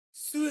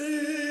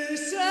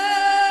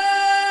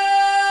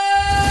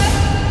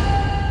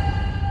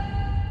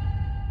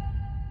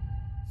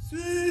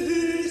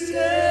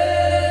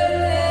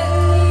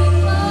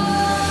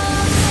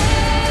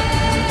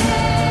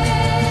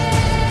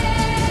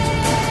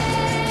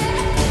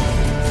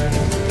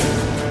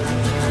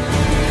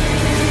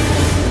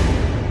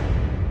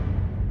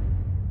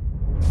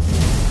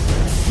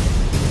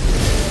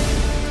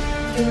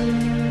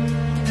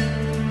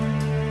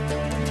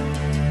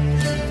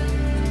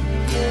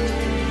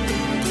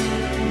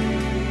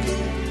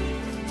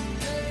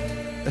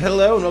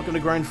Hello and welcome to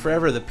Grind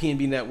Forever, the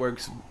PNB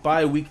Network's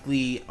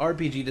bi-weekly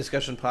RPG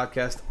discussion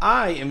podcast.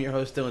 I am your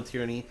host, Dylan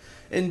Tierney,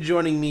 and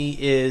joining me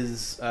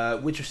is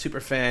Witcher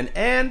superfan,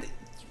 and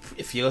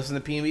if you listen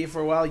to PNB for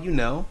a while, you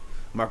know,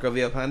 Marco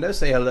Villalpando.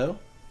 Say hello.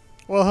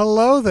 Well,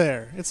 hello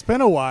there. It's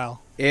been a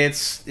while.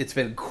 It's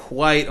been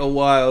quite a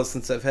while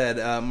since I've had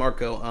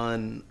Marco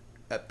on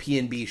a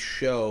PNB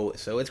show,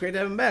 so it's great to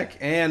have him back.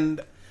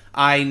 And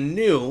I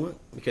knew,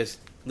 because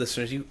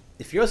listeners,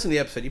 if you're listening to the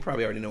episode, you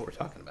probably already know what we're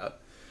talking about.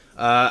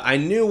 I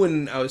knew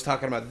when I was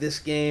talking about this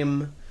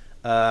game,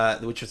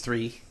 The Witcher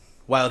 3,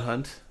 Wild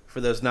Hunt,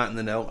 for those not in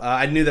the know,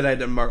 I knew that I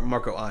had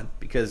Marco on,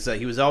 because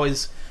he was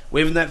always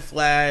waving that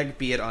flag,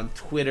 be it on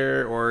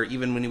Twitter, or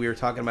even when we were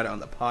talking about it on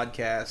the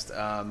podcast.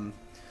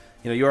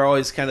 You're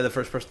always kind of the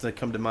first person to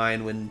come to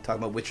mind when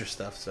talking about Witcher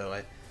stuff, so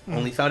I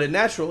only found it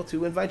natural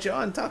to invite you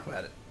on and talk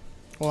about it.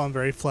 Well, I'm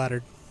very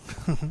flattered.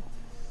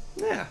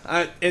 Yeah,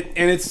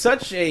 and it's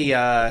such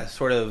a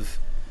sort of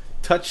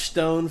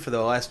touchstone for the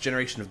last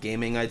generation of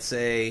gaming, I'd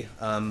say,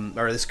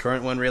 or this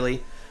current one,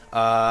 really.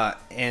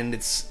 And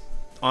it's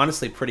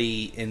honestly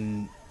pretty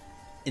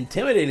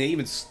intimidating to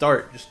even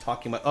start just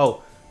talking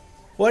about,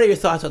 what are your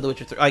thoughts on The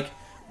Witcher 3? Like,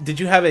 did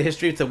you have a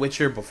history with The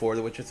Witcher before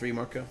The Witcher 3,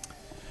 Marco?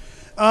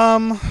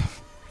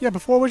 Yeah,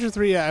 before Witcher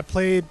 3, I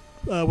played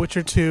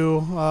Witcher 2,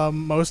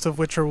 most of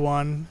Witcher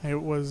 1.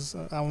 It was,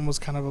 that one was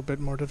kind of a bit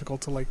more difficult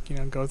to,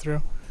 go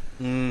through.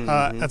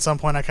 Mm-hmm. At some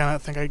point, I kind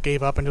of think I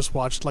gave up and just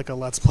watched, a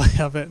Let's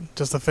Play of it,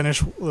 just to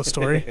finish the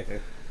story.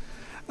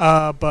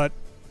 Before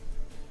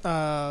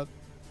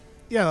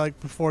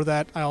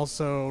that, I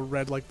also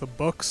read, the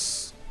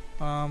books,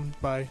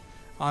 by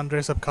Andrei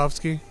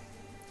Sapkowski.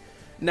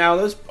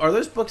 Now, are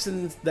those books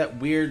in that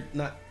weird,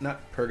 not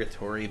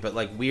purgatory, but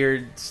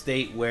weird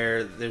state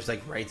where there's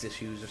rights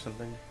issues or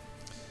something?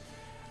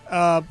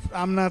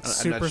 I'm not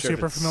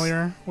super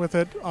familiar with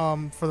it.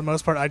 For the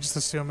most part, I just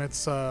assume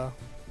it's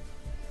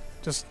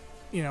just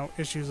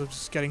issues of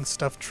just getting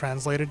stuff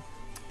translated.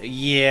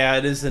 Yeah,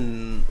 it is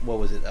in, what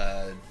was it?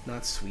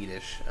 Not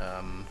Swedish.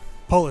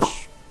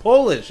 Polish.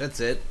 Polish, that's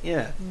it.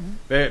 Yeah.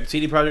 Mm-hmm.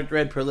 CD Projekt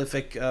Red,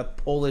 prolific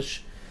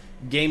Polish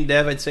game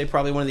dev. I'd say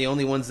probably one of the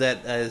only ones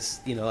that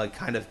has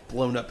kind of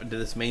blown up into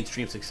this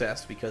mainstream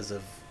success because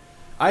of,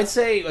 I'd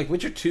say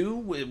Witcher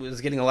 2 was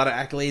getting a lot of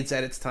accolades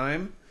at its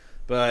time,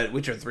 but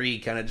Witcher 3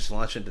 kind of just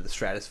launched into the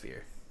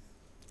stratosphere.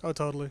 Oh,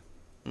 totally.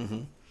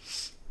 Mm-hmm.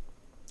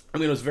 I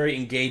mean, it was very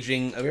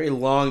engaging, a very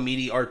long,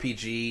 meaty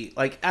RPG.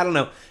 I don't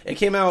know. It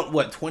came out,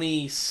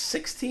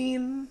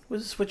 2016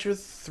 was Witcher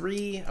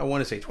 3? I want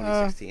to say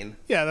 2016.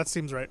 Yeah, that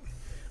seems right.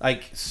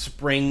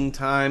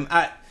 Springtime.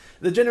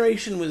 The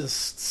generation was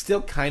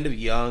still kind of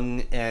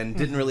young and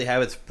didn't really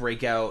have its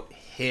breakout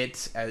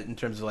hit in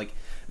terms of,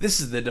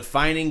 this is the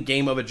defining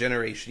game of a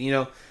generation.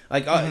 You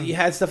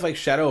had stuff like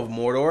Shadow of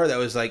Mordor that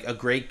was, a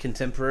great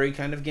contemporary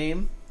kind of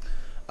game.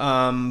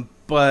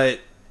 But...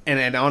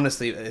 And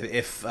honestly,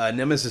 if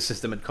Nemesis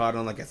System had caught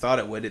on like I thought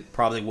it would, it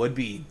probably would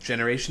be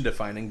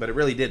generation-defining, but it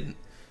really didn't.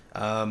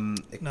 No,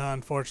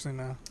 unfortunately,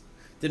 no.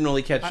 Didn't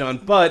really catch on,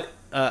 but...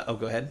 go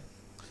ahead.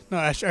 No,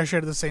 I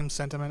shared the same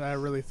sentiment. I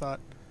really thought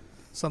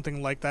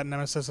something like that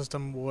Nemesis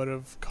System would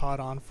have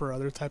caught on for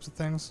other types of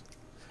things.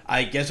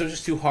 I guess it was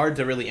just too hard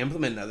to really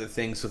implement other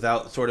things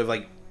without sort of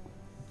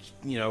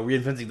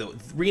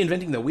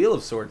reinventing the wheel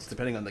of sorts,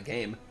 depending on the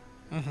game.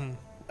 Mm-hmm.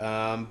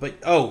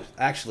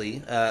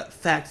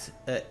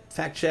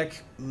 Fact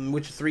check,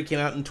 Witcher 3 came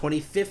out in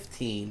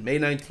 2015, May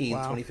 19th,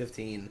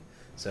 2015.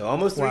 So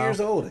almost 3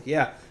 years old.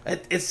 Yeah.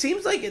 It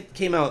seems like it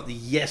came out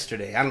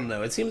yesterday. I don't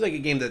know. It seems like a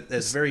game that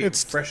is very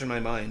fresh in my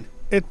mind.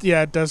 It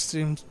does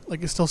seem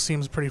like it still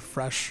seems pretty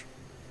fresh.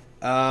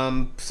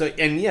 So if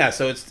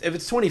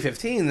it's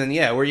 2015, then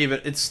yeah,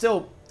 it's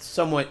still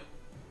somewhat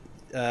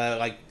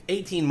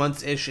 18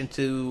 months-ish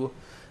into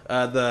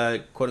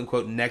the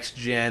quote-unquote next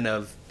gen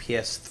of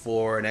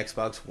PS4 and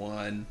Xbox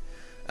One,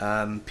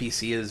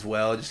 PC as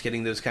well, just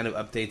getting those kind of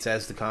updates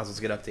as the consoles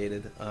get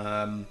updated.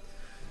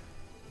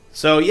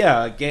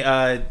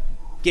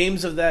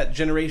 Games of that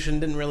generation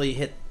didn't really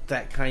hit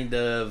that kind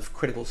of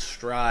critical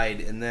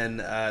stride, and then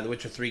The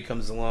Witcher 3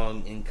 comes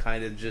along and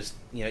kind of just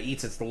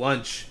eats its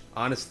lunch,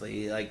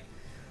 honestly.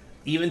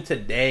 Even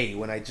today,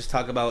 when I just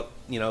talk about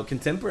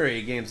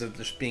contemporary games of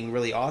just being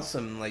really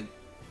awesome,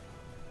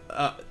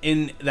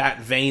 in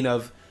that vein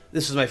of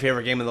this is my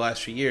favorite game of the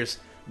last few years,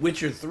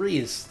 Witcher 3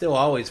 is still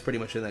always pretty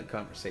much in that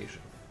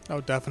conversation. Oh,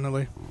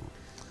 definitely.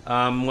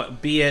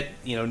 Be it,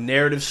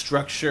 narrative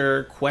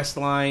structure, quest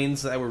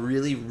lines that were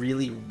really,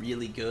 really,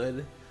 really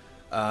good.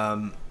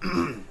 And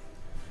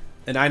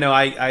I know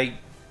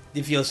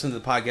if you listen to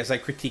the podcast, I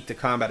critique the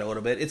combat a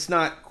little bit. It's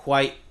not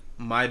quite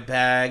my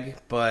bag,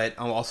 but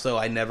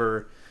I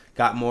never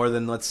got more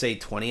than, let's say,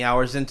 20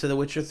 hours into The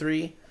Witcher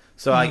 3.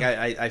 So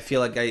I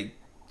feel like I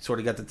sort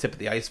of got the tip of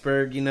the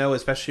iceberg,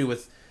 especially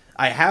with...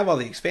 I have all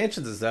the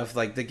expansions and stuff.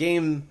 The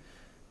game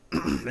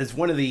is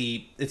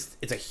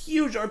it's a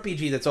huge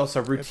RPG that's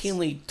also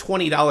routinely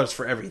 $20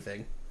 for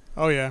everything.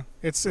 Oh yeah,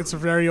 it's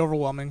very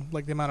overwhelming.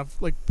 The amount of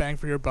bang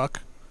for your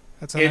buck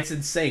It's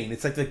insane.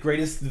 It's like the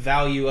greatest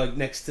value, like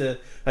next to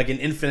like an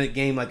infinite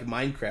game like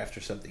Minecraft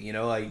or something. You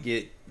know, like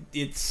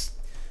it's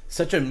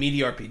such a meaty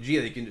RPG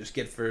that you can just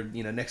get for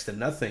next to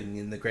nothing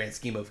in the grand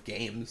scheme of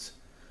games.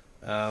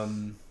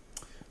 So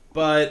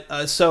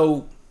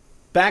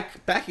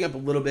backing up a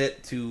little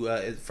bit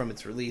to from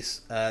its release,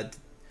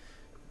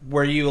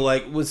 were you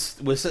like was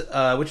it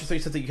Witcher 3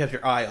 something you kept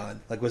your eye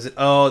on? Like, was it,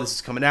 oh, this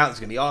is coming out, it's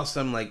gonna be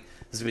awesome, like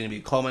this is going to be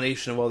a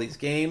culmination of all these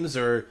games,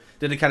 or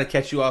did it kind of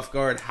catch you off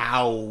guard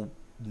how,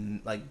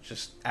 like,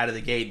 just out of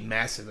the gate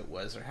massive it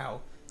was, or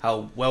how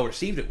well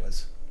received it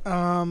was?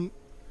 The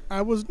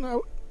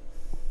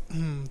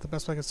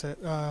best way I could say it.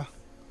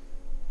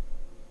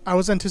 I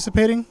was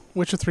anticipating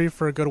Witcher 3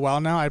 for a good while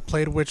now. I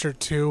played Witcher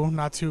 2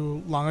 not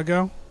too long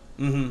ago.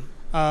 Mm-hmm.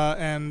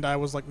 And I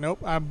was like, nope,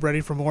 I'm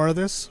ready for more of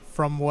this.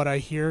 From what I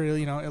hear,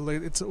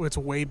 it's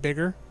way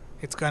bigger.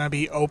 It's gonna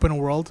be open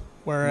world,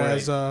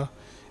 whereas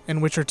in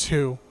Witcher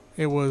 2,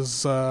 it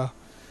was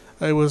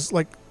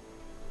like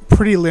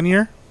pretty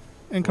linear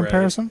in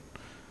comparison.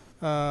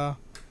 Right.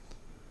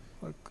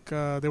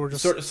 They were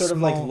just sort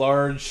of like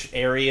large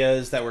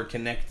areas that were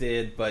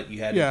connected, but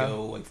you had to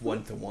go like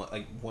one to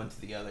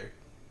the other.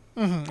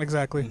 Mm-hmm,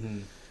 exactly. Mm-hmm.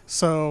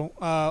 So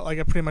I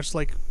pretty much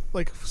like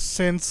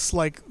since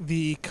like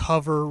the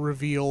cover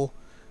reveal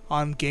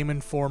on Game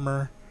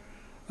Informer,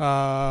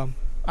 I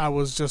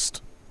was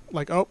just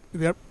like, oh,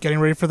 yep, getting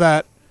ready for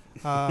that.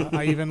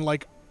 I even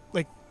like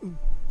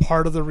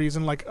part of the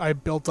reason like I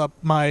built up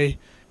my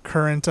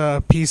current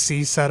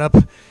PC setup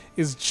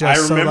is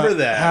just I remember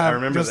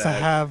that to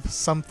have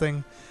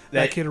something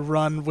that could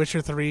run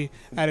Witcher 3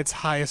 at its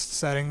highest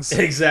settings.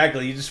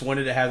 Exactly. You just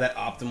wanted to have that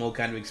optimal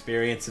kind of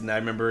experience, and I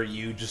remember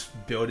you just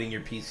building your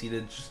PC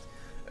to just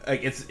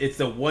like it's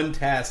the one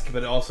task,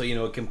 but also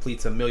it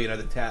completes a million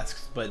other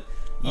tasks. But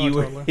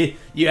you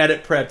you had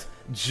it prepped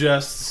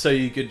just so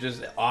you could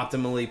just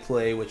optimally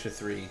play Witcher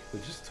 3,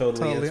 which is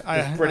totally.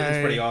 It's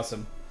pretty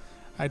awesome.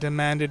 I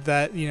demanded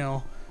that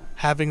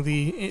having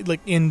the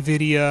like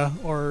NVIDIA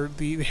or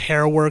the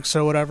Hairworks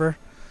or whatever,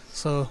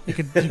 so you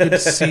could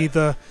see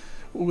the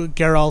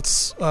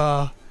Geralt's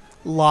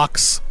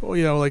locks,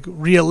 like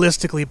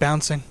realistically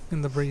bouncing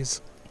in the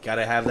breeze.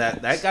 Gotta have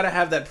that. Gotta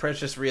have that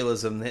precious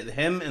realism.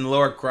 Him and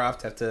Lara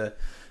Croft have to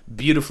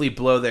beautifully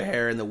blow their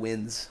hair in the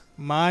winds.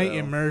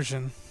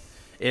 Immersion.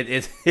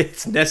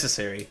 It's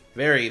necessary,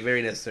 very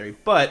very necessary.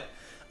 But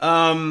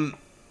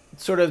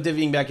sort of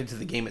divvying back into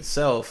the game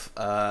itself.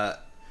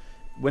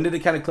 When did it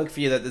kind of click for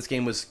you that this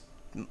game was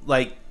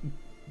like?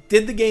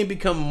 Did the game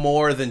become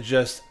more than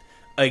just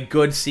a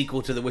good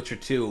sequel to The Witcher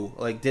 2?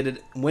 Like,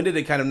 when did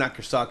it kind of knock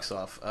your socks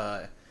off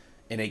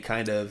in a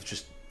kind of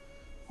just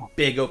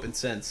big open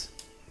sense?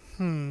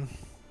 Like,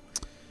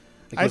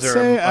 was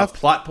there a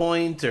plot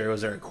point, or was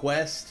there a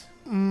quest?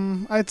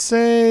 I'd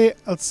say,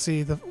 let's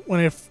see, when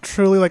it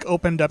truly like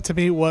opened up to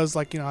me was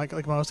like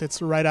like most,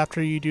 it's right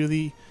after you do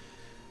the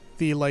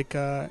like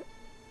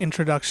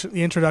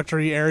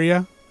introductory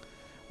area,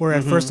 where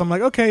at first I'm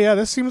like, okay, yeah,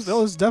 this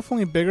is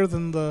definitely bigger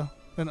than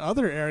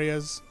other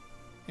areas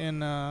in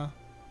the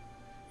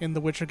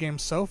Witcher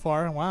games so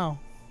far. Wow.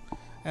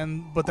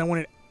 But then when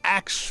it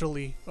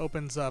actually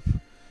opens up,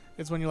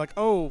 it's when you're like,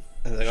 oh,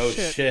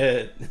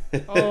 shit.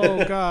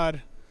 Oh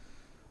god.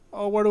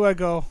 Oh, where do I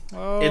go?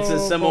 Oh, it's a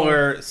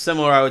similar,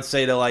 I would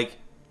say, to like,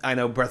 I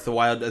know Breath of the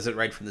Wild does it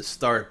right from the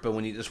start, but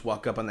when you just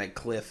walk up on that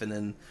cliff and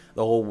then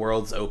the whole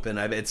world's open,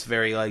 it's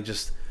very like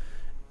just,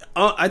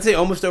 I'd say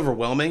almost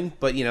overwhelming,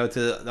 but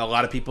to a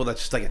lot of people that's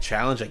just like a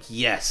challenge. Like,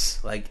 yes,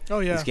 like, oh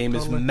yeah, this game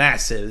is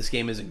massive. This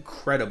game is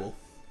incredible.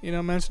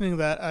 Mentioning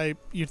that,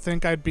 you'd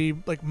think I'd be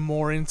like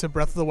more into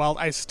Breath of the Wild.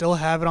 I still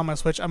have it on my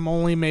Switch. I'm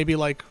only maybe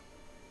like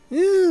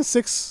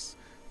 6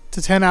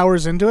 to 10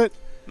 hours into it.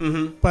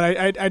 Mm-hmm. But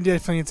I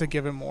definitely need to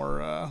give it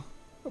more,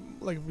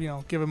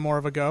 give it more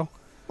of a go.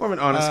 More of an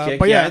honest kick.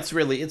 But yeah, it's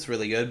really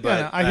good.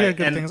 But I hear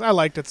good things. I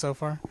liked it so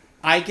far.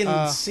 I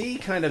can see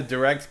kind of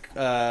direct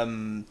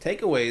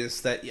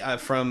takeaways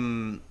that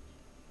from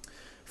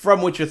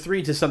Witcher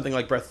 3 to something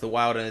like Breath of the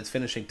Wild and its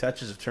finishing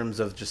touches in terms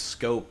of just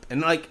scope.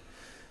 And like,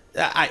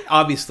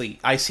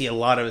 I see a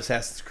lot of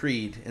Assassin's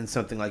Creed in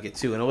something like it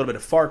too, and a little bit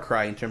of Far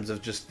Cry in terms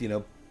of just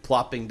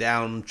plopping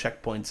down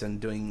checkpoints and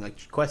doing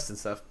like quests and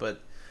stuff.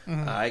 But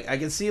I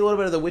can see a little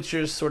bit of The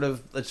Witcher's sort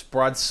of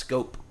broad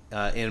scope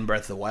in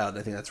Breath of the Wild.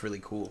 I think that's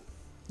really cool.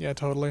 Yeah,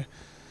 totally.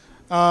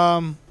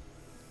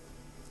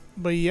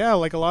 But yeah,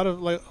 like a lot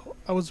of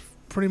I was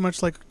pretty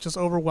much like just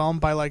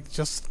overwhelmed by like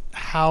just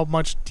how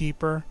much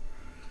deeper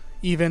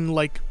even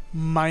like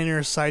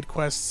minor side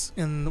quests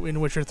in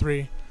Witcher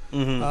 3.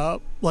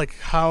 Mm-hmm. Like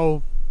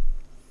how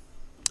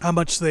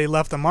much they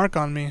left a mark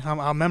on me,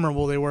 how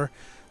memorable they were.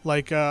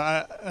 Like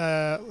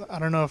I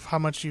don't know how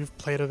much you've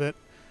played of it,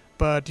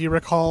 but do you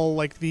recall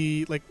like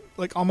the like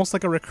almost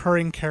like a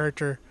recurring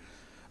character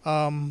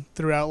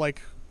throughout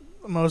like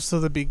most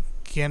of the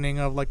beginning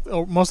of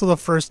most of the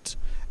first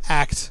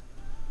act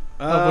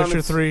of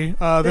Witcher 3?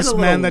 This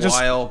man that just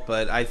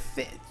but I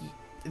think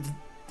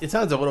it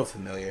sounds a little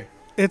familiar.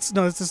 It's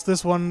no, it's just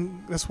this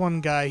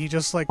one guy. He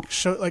just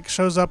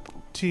shows up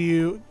to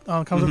you,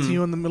 comes up to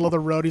you in the middle of the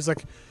road. He's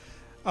like,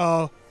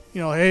 hey,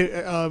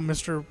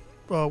 Mr.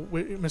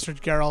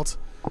 Geralt,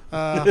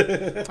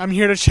 I'm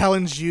here to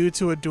challenge you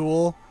to a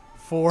duel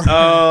for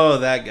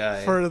that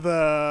guy for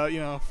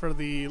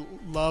the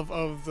love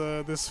of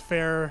this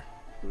fair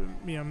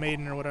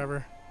maiden or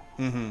whatever.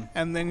 Mm-hmm.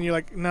 And then you're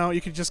like, no,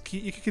 you could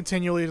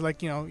continually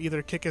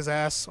either kick his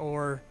ass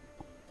or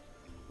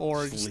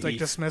just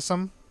dismiss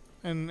him,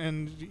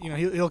 and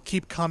he'll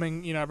keep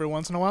coming every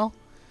once in a while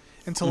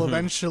until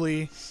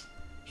eventually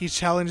he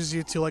challenges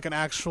you to an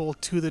actual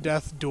to the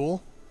death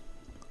duel.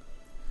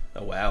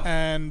 Oh wow!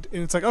 And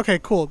it's like, okay,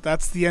 cool,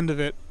 that's the end of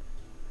it.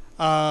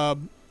 I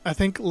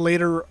think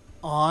later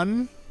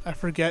on, I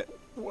forget.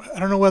 I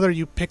don't know whether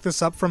you pick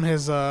this up from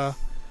his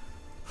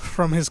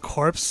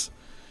corpse,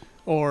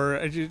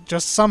 or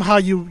just somehow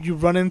you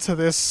run into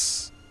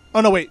this.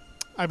 Oh no, wait!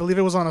 I believe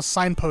it was on a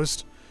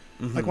signpost,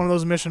 like one of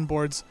those mission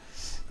boards.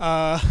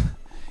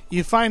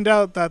 You find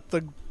out that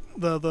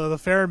the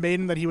fair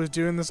maiden that he was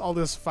doing all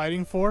this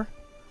fighting for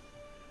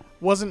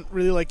wasn't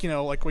really like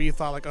what you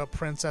thought, like a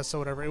princess or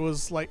whatever. It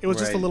was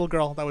just a little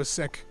girl that was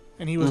sick,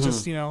 and he was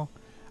just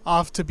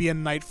off to be a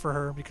knight for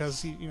her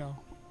because he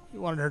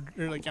wanted her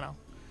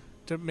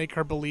to make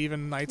her believe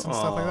in knights and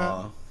stuff like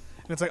that.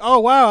 And it's like, oh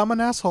wow, I'm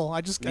an asshole.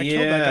 I killed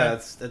that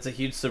guy. That's a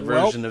huge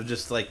subversion of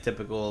just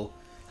typical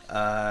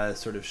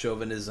sort of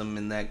chauvinism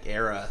in that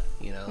era.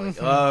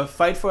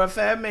 Fight for a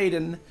fair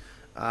maiden.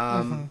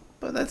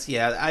 But that's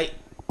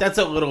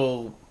a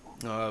little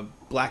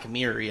Black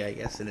Mirror-y, I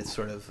guess, in its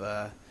sort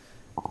of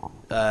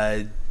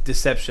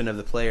deception of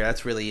the player.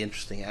 That's really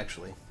interesting,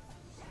 actually.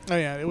 Oh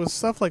yeah, it was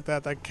stuff like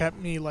that that kept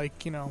me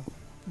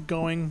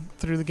going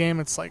through the game.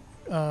 It's like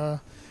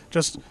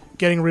just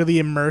getting really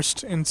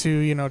immersed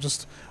into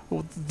just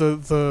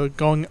the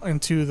going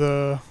into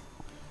the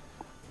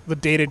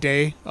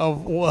day-to-day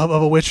of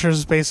a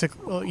Witcher's basic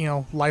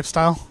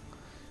lifestyle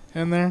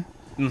in there.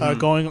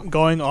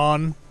 Going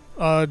on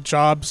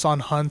jobs, on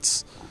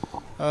hunts,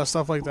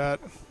 stuff like that.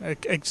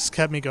 It just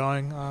kept me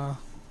going for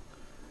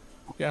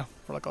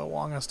a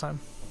long ass time.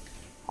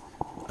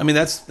 I mean,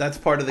 that's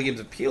part of the game's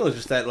appeal, is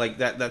just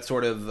that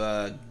sort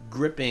of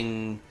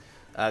gripping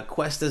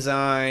quest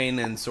design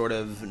and sort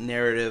of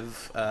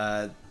narrative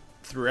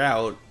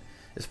throughout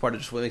is part of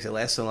just what makes it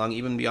last so long,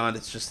 even beyond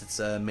its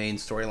main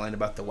storyline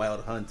about the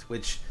Wild Hunt,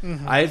 which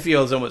I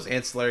feel is almost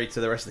ancillary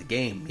to the rest of the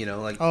game.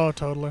 Oh,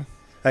 totally.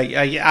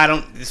 I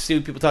don't see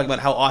people talking about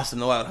how awesome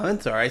the Wild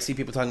Hunts are. I see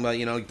people talking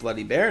about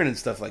Bloody Baron and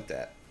stuff like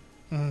that.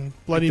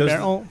 Bloody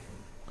Baron,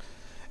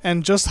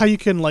 and just how you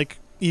can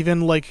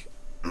even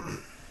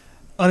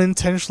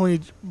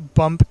unintentionally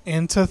bump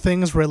into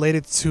things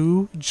related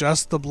to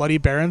just the Bloody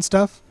Baron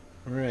stuff.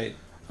 Right.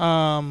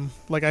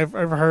 I've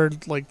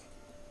heard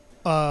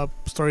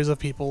stories of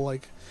people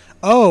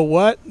oh,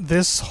 what,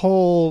 this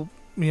whole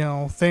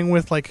thing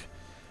with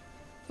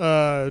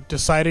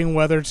deciding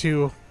whether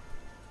to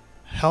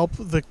help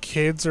the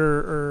kids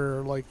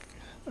or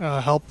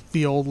help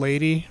the old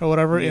lady or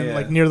whatever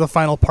in near the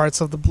final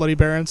parts of the Bloody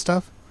Baron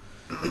stuff.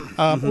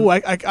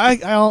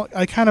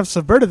 I kind of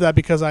subverted that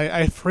because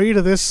I freed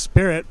this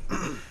spirit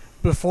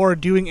before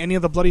doing any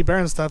of the Bloody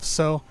Baron stuff,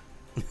 so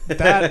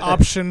that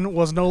option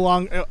was no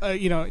longer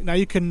now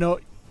you can know.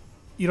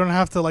 You don't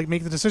have to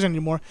make the decision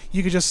anymore.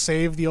 You could just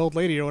save the old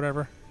lady or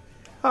whatever.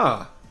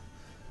 Huh.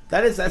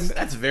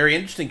 That's very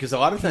interesting, because a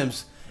lot of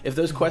times if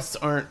those quests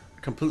aren't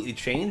completely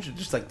changed, it's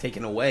just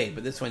taken away.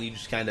 But this one, you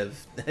just kind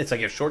of, it's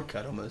like a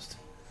shortcut almost.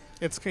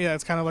 It's kind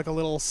of like a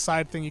little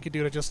side thing you could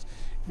do to just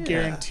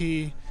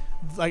guarantee,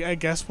 I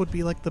guess would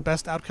be the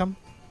best outcome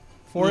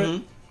for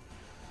it.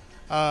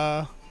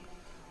 But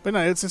no,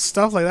 it's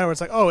stuff like that where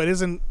it's oh, it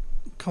isn't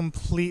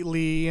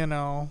completely I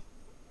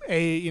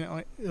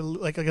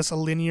guess a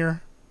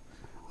linear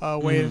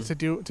way to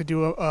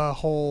do a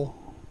whole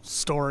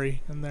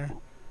story in there.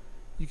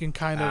 You can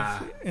kind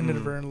of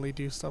inadvertently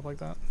do stuff like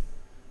that.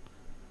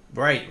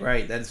 Right.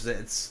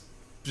 It's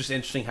just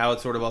interesting how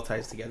it sort of all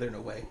ties together in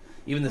a way.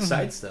 Even the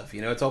side stuff,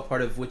 it's all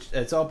part of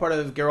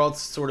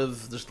Geralt's sort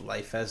of just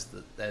life as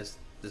this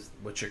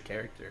Witcher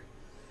character,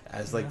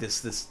 as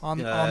this on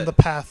the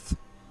path.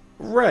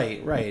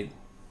 Right.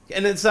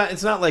 And it's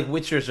not like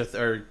Witchers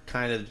are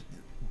kind of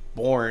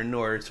born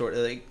or sort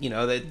of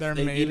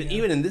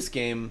even in this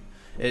game,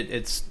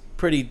 it's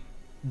pretty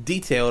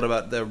detailed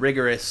about the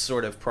rigorous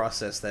sort of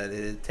process that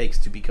it takes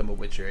to become a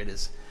Witcher. It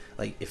is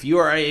if you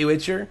are a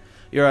Witcher,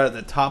 you're at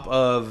the top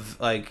of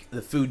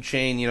the food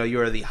chain. You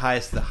are the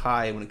highest of the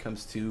high when it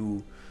comes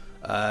to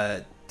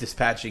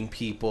dispatching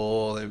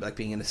people, or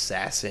being an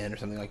assassin or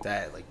something like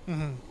that.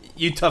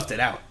 You toughed it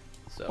out.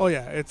 So. Oh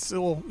yeah,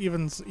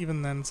 even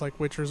then it's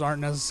Witchers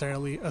aren't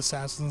necessarily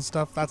assassins and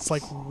stuff. That's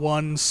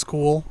one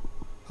school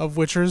of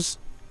Witchers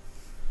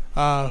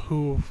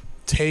who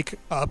take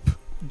up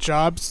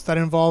jobs that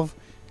involve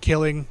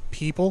killing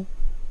people.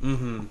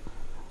 For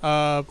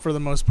the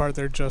most part,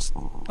 they're just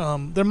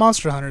they're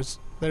monster hunters.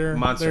 They're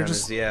monster they're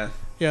hunters, just, yeah.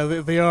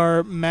 They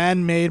are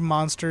man-made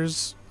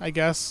monsters, I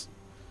guess.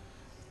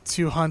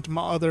 to hunt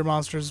other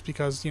monsters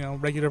because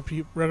regular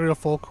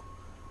folk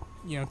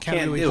can't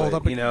really do hold it,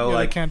 up.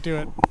 They can't do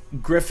it.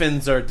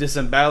 Griffins are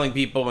disemboweling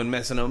people and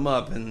messing them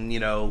up, and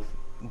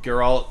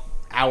Geralt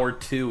hour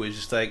 2 is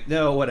just like,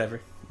 no,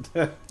 whatever.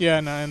 Yeah,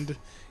 no, and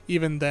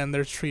even then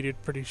they're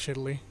treated pretty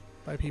shittily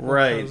by people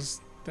Right.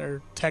 because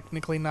they're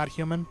technically not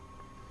human.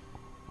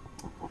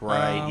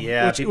 Right.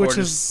 Yeah. Which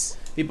is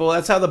people.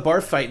 That's how the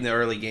bar fight in the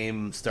early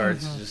game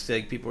starts. Mhm. Just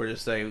like people are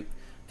just like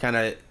kind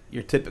of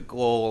your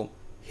typical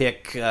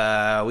hick. We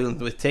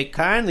don't take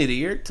kindly to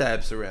your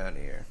types around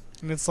here.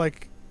 and it's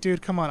like,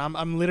 dude, come on,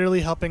 I'm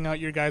literally helping out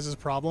your guys'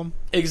 problem.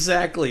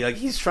 Exactly. Like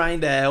he's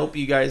trying to help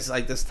you guys.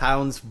 Like this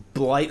town's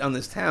blight on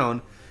this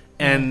town,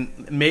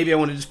 and maybe I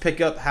want to just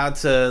pick up how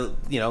to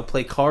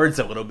play cards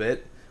a little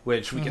bit.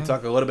 Which we can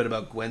talk a little bit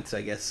about Gwent,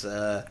 I guess,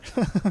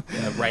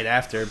 right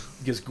after,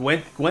 because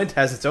Gwent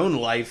has its own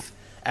life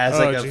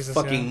as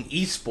fucking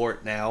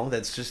esport now.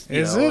 That's just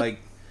Is it? like,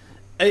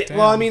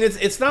 well, I mean,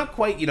 it's not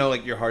quite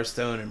like your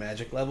Hearthstone or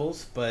Magic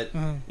levels, but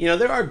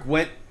there are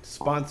Gwent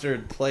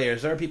sponsored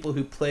players. There are people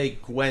who play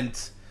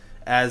Gwent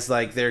as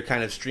like their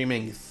kind of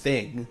streaming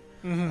thing.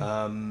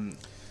 And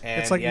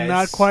It's like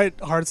not quite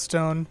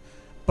Hearthstone,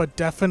 but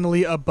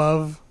definitely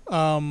above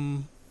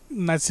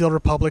Knights of the Old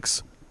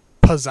Republic's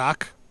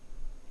Pazak.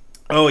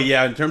 Oh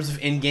yeah, in terms of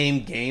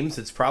in-game games,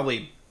 it's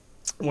probably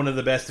one of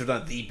the best, if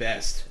not the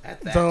best, at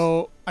that.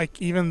 Though,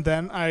 even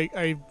then,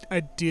 I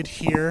did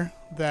hear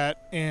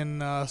that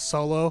in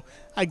Solo,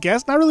 I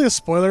guess not really a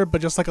spoiler,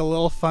 but just like a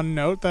little fun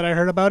note that I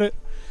heard about it,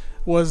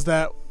 was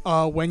that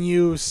when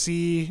you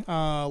see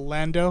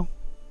Lando,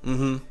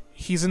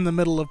 he's in the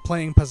middle of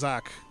playing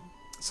Pazak.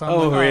 So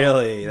I'm like,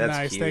 really? That's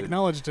nice. cute. They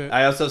acknowledged it.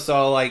 I also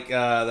saw like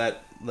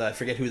that. I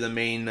forget who the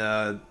main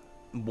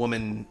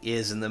woman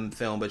is in the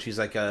film, but she's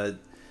like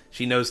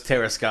she knows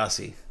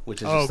Terrascasi,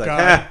 which is just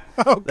like,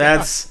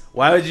 that's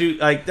why would you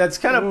like? That's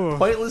kind of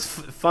pointless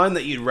fun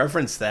that you'd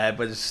reference that,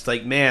 but it's just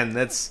like, man,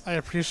 that's. I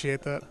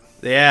appreciate that.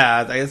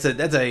 Yeah, like I said,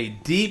 that's a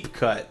deep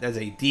cut. That's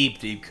a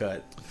deep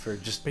cut for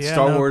just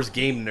Star Wars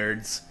game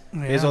nerds.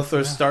 May as well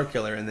throw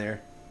Starkiller in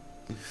there.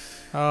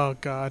 Oh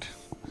God!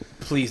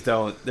 Please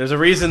don't. There's a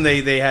reason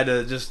they had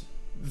to just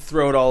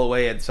throw it all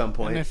away at some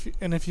point.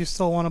 And if you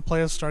still want to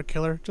play a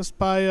Starkiller, just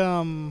buy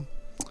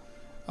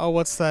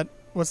what's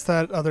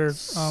that other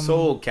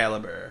Soul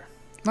Calibur.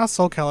 Not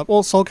Soul Calibur.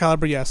 Well, Soul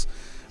Calibur, yes.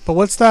 But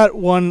what's that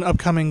one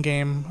upcoming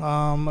game?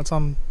 It's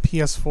on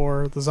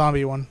PS4, the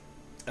zombie one.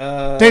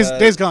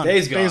 Days Gone.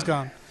 Days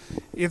Gone.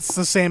 It's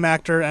the same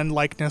actor and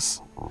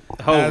likeness.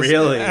 Oh,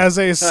 really? As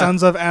a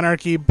Sons of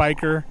Anarchy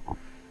biker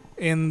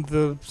in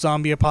the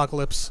zombie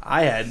apocalypse.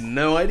 I had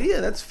no idea.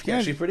 That's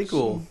actually pretty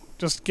cool.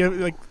 Just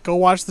go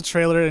watch the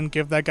trailer and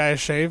give that guy a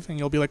shave, and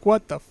you'll be like,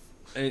 "What the?"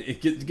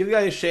 Give the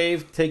guy a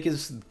shave, take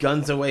his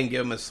guns away, and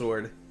give him a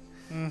sword.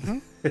 Mm-hmm.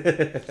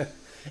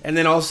 And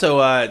then also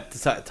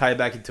to tie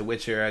back into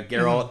Witcher,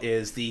 Geralt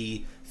is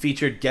the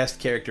featured guest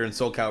character in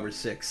Soul Calibur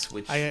 6,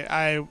 which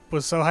I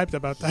was so hyped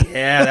about that.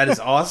 Yeah, that is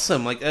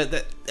awesome. Like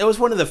it was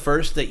one of the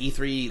first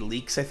E3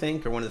 leaks, I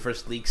think, or one of the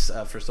first leaks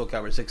for Soul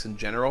Calibur 6 in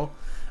general.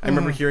 I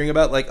remember hearing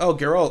about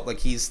Geralt, like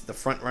he's the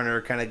front runner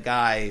kind of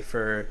guy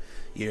for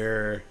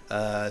your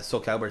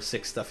Soul Calibur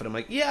 6 stuff, and I'm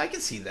like, yeah, I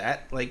can see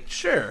that. Like,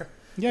 sure.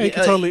 Yeah, you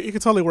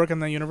could totally work in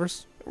that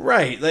universe.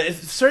 Right.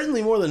 It's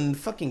certainly more than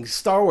fucking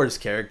Star Wars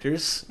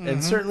characters,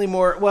 and certainly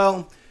more.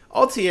 Well,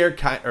 Altair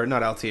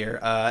not Altair.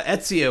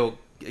 Ezio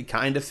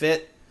kind of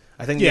fit.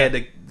 I think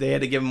they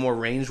had to give him more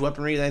ranged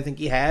weaponry than I think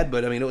he had,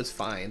 but I mean it was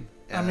fine.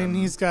 I mean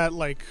he's got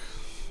like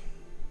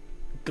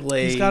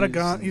glaives. He's got a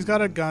gun.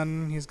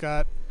 He's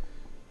got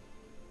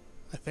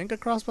I think a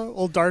crossbow.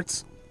 Old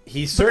darts.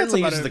 He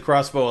certainly uses the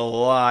crossbow a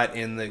lot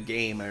in the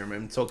game. I remember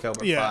in Soul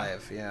Calibur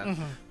 5. Yeah.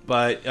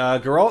 But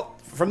Geralt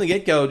from the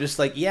get-go, just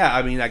like,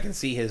 I mean, I can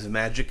see his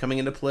magic coming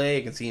into play.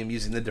 I can see him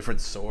using the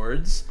different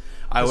swords.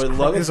 I would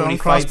love it when he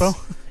fights.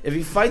 If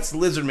he fights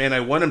Lizard Man, I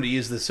want him to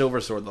use the silver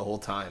sword the whole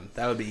time.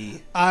 That would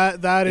be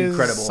that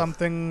incredible. Is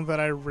something that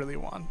I really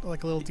want.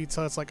 Like a little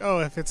detail. It's like,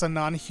 if it's a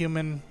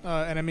non-human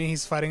enemy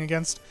he's fighting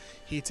against,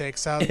 he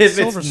takes out the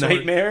silver sword. If it's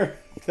Nightmare,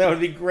 that would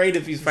be great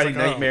if he's fighting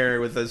Nightmare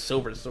with a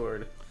silver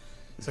sword.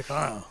 It's like,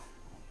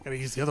 gotta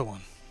use the other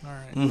one. All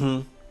right.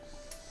 Mm-hmm.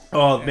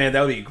 Oh, man,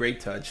 that would be a great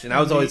touch. And I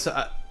was always...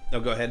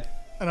 go ahead.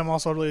 And I'm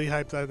also really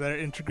hyped that they're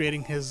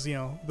integrating his,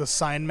 the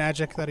sign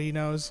magic that he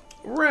knows.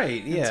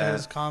 Right, yeah. Into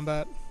his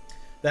combat.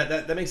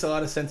 That makes a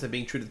lot of sense of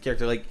being true to the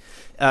character. Like,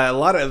 a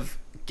lot of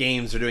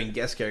games are doing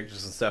guest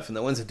characters and stuff, and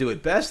the ones that do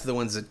it best are the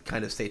ones that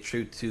kind of stay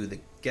true to the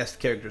guest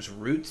character's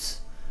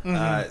roots.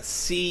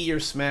 See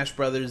your Smash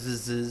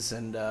Brothers'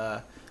 and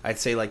I'd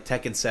say, like,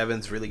 Tekken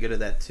 7's really good at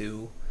that,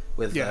 too.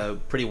 With a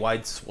pretty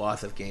wide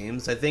swath of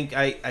games. I think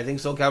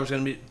Soul Calibur's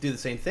going to do the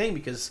same thing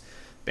because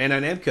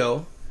Bandai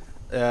Namco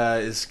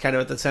is kind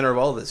of at the center of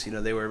all this.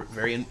 They were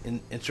very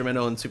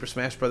instrumental in Super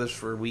Smash Bros.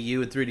 For Wii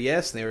U and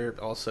 3DS, and they were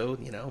also,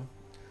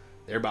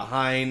 they're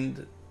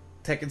behind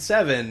Tekken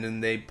 7,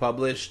 and they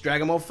published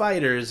Dragon Ball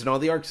FighterZ and all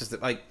the Arc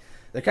system. Like,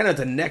 they're kind of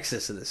at the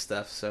nexus of this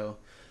stuff. So,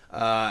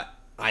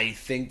 I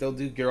think they'll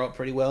do Geralt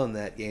pretty well in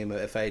that game.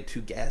 If I had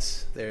to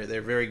guess,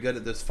 they're very good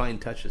at those fine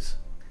touches.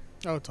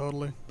 Oh,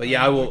 totally. But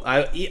yeah, I will.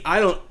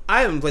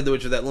 I haven't played The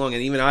Witcher that long,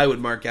 and even I would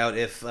mark out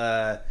if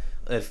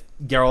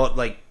Geralt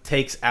like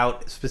takes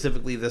out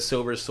specifically the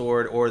silver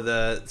sword or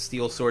the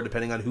steel sword,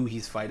 depending on who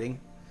he's fighting.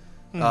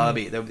 That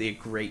would be a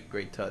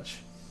great touch.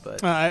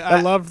 But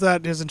I loved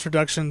that his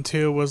introduction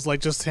too was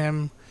like just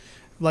him,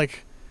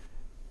 like,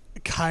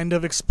 kind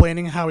of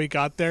explaining how he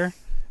got there,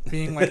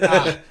 being like,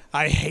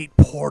 I hate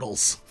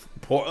portals.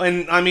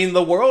 And I mean,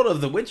 the world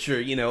of The Witcher,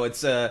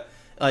 it's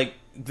like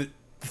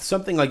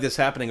something like this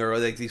happening, or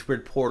like these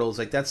weird portals,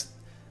 like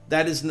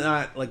that is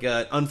not like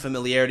an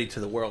unfamiliarity to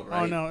the world,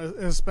 right? Oh no,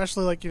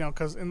 especially like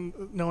because in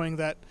knowing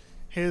that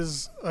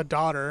his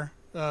daughter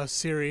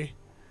Ciri,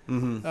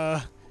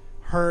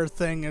 her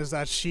thing is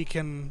that she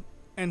can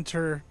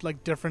enter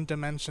like different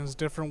dimensions,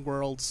 different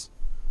worlds,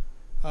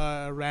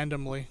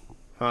 randomly.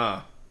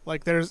 Huh.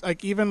 Like there's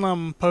like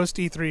even post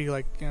E3,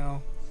 like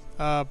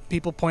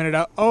people pointed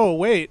out, oh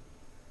wait,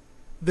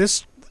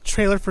 this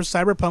trailer for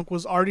Cyberpunk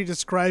was already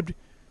described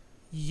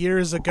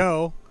years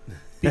ago,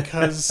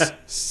 because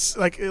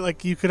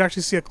like you could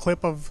actually see a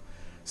clip of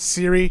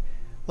Ciri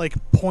like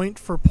point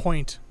for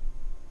point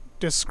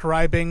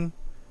describing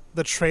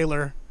the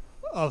trailer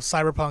of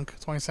Cyberpunk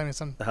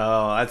 2077.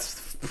 Oh,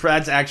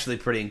 that's actually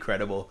pretty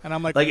incredible. And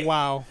I'm like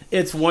wow.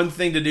 It's one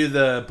thing to do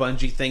the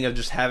Bungie thing of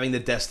just having the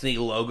Destiny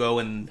logo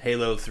and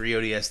Halo 3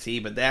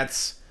 ODST, but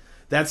that's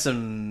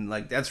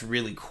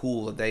really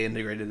cool that they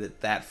integrated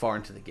it that far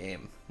into the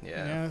game.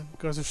 Yeah, it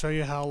goes to show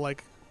you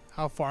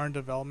how far in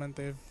development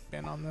they've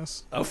been on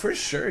this. Oh, for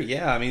sure.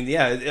 Yeah, I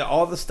mean,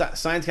 all the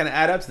signs kind of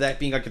add up to that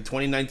being like a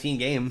 2019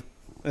 game.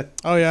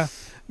 Oh yeah,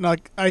 no,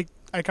 like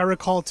I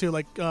recall too,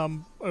 like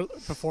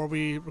before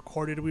we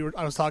recorded,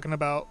 I was talking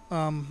about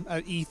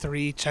at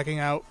E3 checking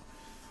out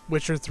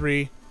Witcher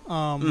 3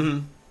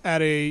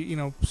 at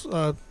a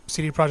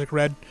CD Projekt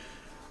Red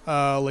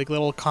like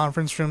little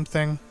conference room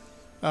thing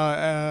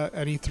at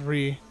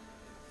E3,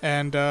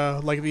 and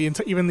like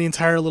even the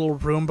entire little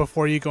room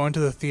before you go into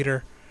the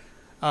theater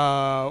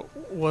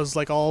was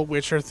like all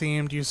Witcher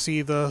themed. You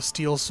see the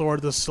steel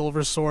sword, the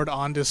silver sword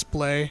on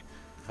display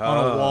on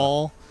a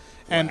wall.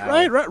 And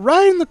wow.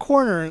 right in the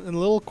corner, in the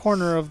little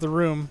corner of the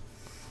room,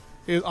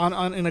 is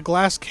on in a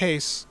glass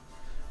case,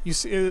 you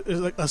see is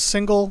like a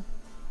single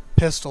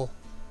pistol,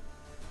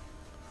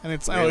 and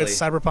it's really? It's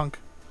Cyberpunk.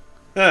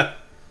 Huh.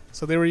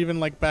 So they were even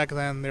like back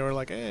then. They were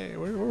like, "Hey,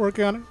 we're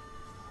working on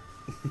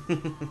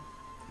it."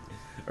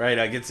 Right,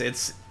 like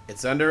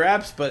it's under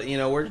wraps, but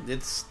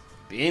it's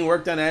being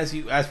worked on as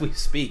we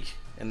speak,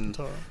 and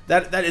Totally.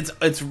 that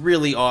it's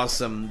really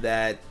awesome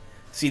that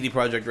CD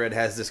Projekt Red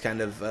has this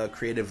kind of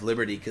creative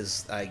liberty,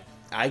 because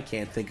I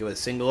can't think of a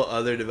single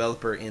other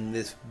developer in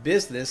this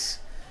business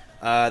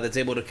that's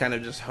able to kind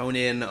of just hone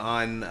in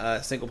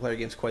on single player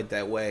games quite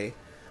that way.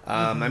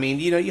 I mean,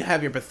 you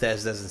have your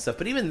Bethesdas and stuff,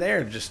 but even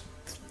they're just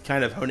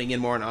kind of honing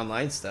in more on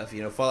online stuff.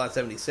 Fallout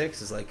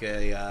 76 is like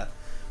a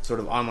sort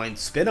of online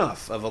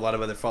spin-off of a lot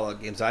of other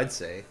Fallout games, I'd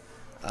say.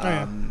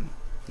 And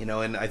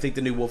I think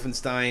the new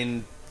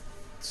Wolfenstein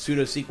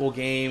pseudo sequel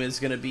game is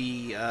going to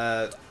be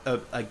a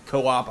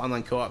co-op,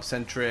 online co-op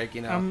centric.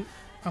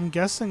 I'm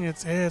guessing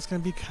it's going to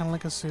be kind of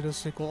like a pseudo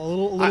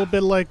sequel, a little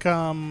bit like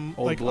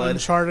Old Blood.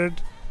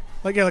 Uncharted,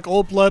 like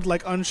Old Blood,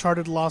 like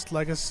Uncharted Lost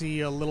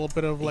Legacy, a little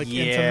bit of like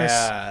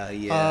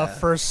Infamous,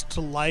 First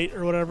Light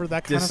or whatever,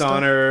 that kind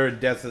Dishonor, of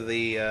stuff. Death of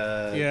the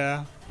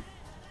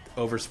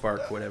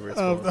Overspark, whatever it's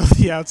called.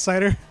 The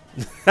Outsider.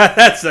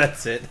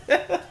 that's it.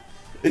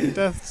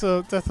 Death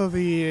of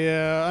the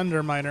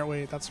Underminer.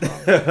 Wait, that's wrong.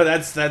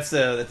 that's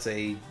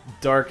a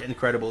dark,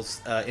 incredible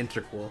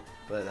interquel.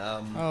 But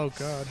oh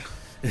god,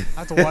 I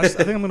have to watch. I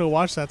think I'm going to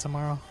watch that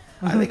tomorrow.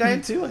 I think I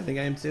am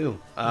too.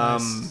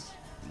 Nice.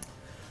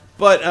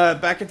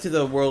 But back into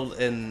the world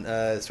and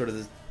sort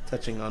of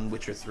touching on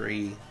Witcher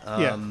 3.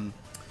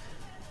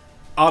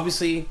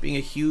 Obviously, being a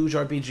huge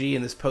RPG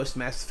in this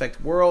post-Mass Effect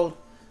world,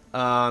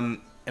 and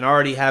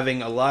already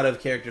having a lot of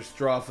characters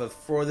draw off of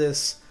for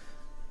this.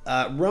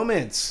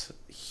 Romance,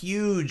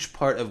 huge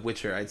part of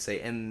Witcher, I'd say,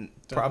 and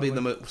Definitely.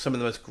 probably some of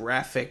the most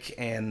graphic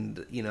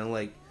and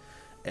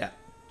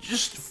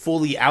just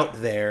fully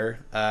out there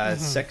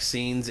sex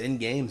scenes in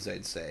games,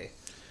 I'd say.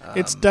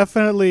 It's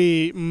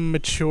definitely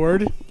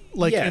matured,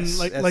 like yes,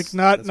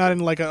 not in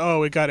like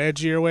it got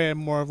edgier way, and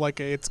more of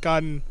like it's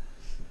gotten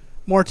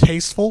more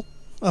tasteful.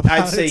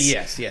 I'd say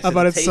yes,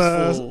 about its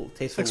tasteful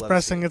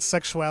expressing its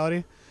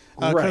sexuality.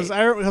 Right. Because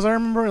I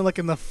remember like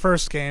in the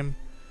first game.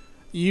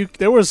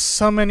 There was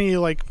so many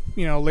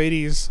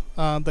ladies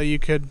that you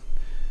could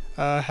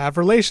have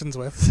relations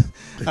with,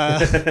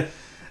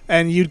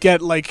 and you'd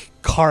get like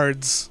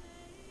cards.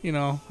 You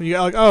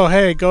get like, oh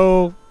hey,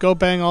 go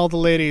bang all the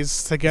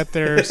ladies to get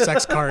their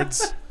sex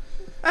cards.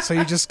 So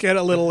you just get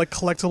a little like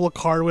collectible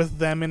card with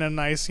them in a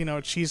nice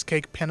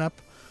cheesecake pinup.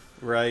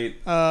 Right.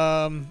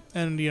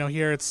 And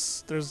here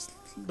there's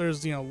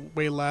there's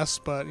way less,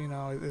 but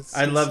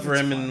I'd love for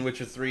it's him fun. in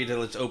Witcher 3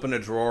 to just open a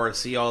drawer,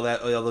 see all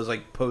those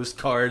like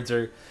postcards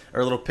or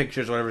little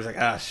pictures, or whatever. He's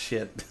like,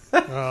 shit,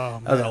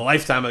 Oh that was a man.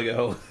 lifetime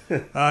ago. Oh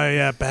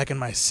yeah, back in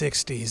my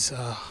 60s.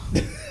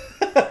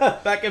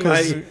 Back in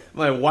 'Cause-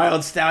 my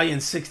Wild Stallion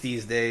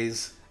 60s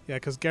days. Yeah,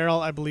 because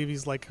Geralt, I believe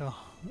he's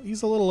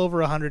he's a little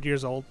over 100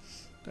 years old.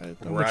 On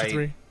Witcher Right.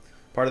 3.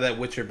 Part of that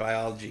Witcher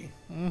biology.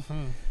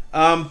 Mm-hmm.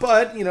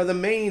 But the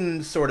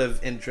main sort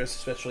of interest,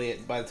 especially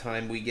by the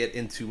time we get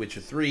into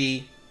Witcher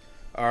 3,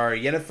 are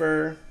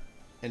Yennefer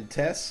and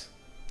Tess.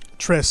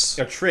 Triss.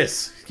 Or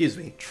Triss, excuse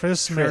me.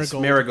 Triss Triss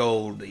Marigold.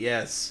 Marigold,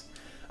 yes.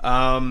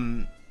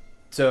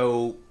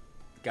 So,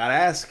 gotta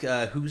ask,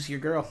 who's your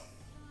girl?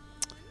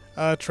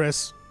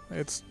 Triss.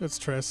 It's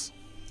Triss.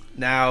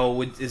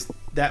 Now, is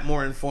that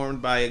more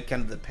informed by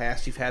kind of the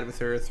past you've had with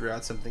her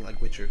throughout something like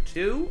Witcher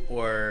 2?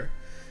 Or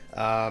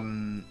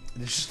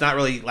it's just not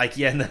really like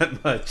Yen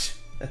that much?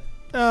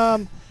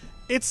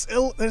 It's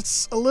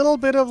a little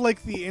bit of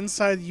like the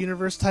inside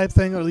universe type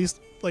thing, or at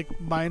least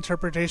like my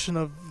interpretation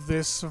of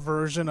this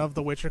version of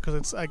The Witcher,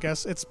 because I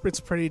guess it's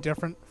pretty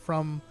different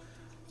from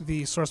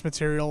the source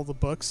material, the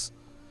books,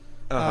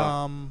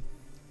 Uh-huh.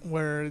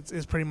 where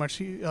it's pretty much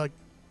like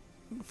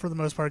for the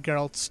most part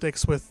Geralt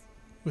sticks with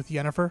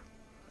Yennefer.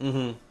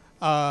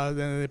 Mm-hmm.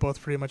 Then they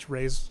both pretty much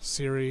raise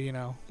Ciri,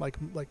 like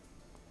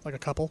a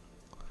couple.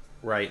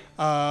 Right.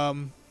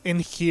 In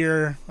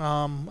here,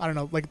 I don't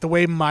know, like the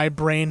way my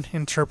brain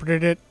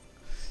interpreted it,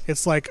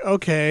 it's like,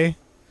 okay,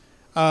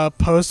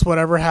 post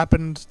whatever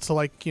happened to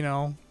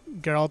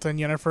Geralt and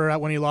Yennefer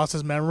when he lost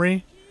his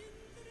memory,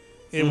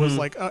 it was Mhm.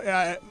 like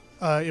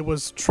it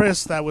was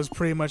Triss that was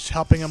pretty much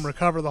helping him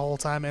recover the whole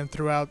time, and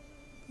throughout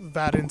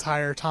that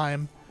entire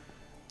time,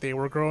 they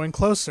were growing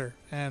closer.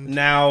 And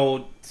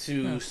Now,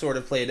 to Yeah. sort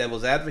of play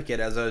devil's advocate,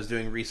 as I was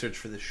doing research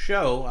for the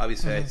show,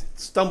 obviously I Mhm.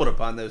 stumbled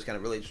upon those kind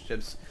of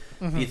relationships.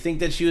 Mhm. Do you think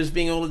that she was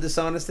being a little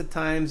dishonest at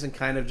times and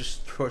kind of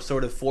just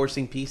sort of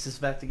forcing pieces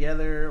back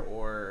together?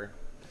 Or,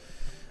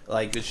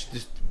 like,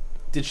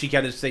 did she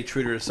kind of stay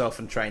true to herself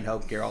and try and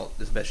help Geralt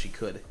as best she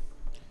could?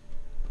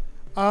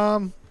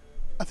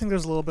 I think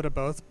there's a little bit of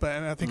both, but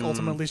and I think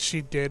ultimately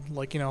she did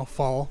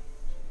fall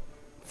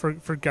for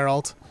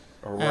Geralt.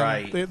 And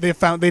Right.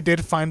 they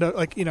did find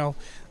out,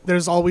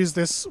 there's always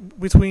this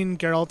between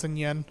Geralt and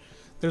Yen.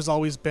 There's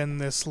always been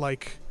this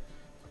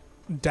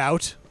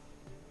doubt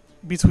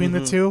between the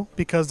Mhm. two,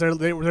 because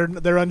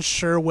they're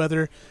unsure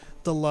whether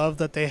the love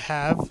that they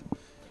have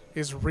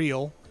is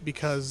real,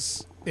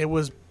 because it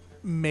was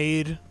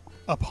made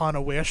upon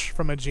a wish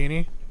from a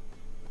genie.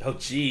 Oh,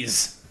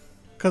 jeez.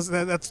 Because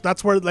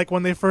that's where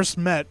when they first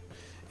met,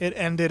 it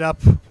ended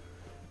up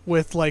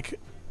with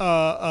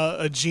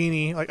a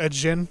genie, like a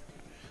djinn,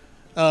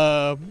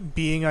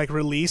 being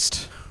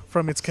released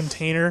from its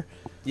container,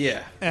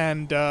 Yeah.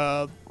 and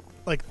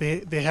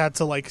they had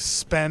to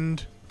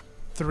spend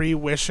 3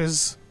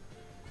 wishes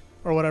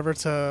or whatever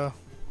to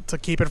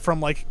keep it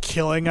from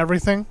killing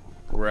everything.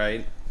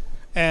 Right.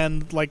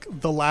 And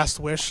the last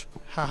wish,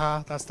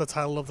 haha, that's the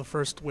title of the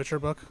first Witcher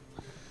book.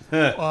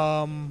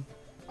 Huh.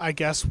 I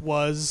guess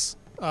was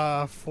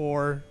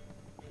for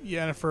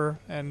Yennefer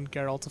and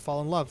Geralt to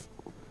fall in love.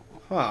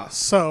 Huh.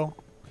 So,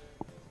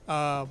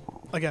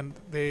 again,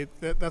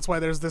 that's why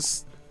there's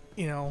this,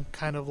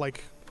 kind of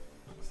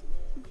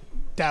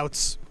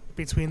doubts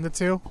between the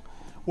two,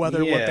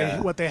 whether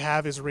Yeah. what they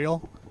have is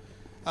real,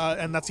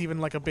 and that's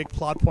even a big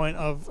plot point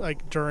of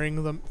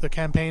during the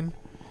campaign,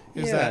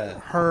 is Yeah. that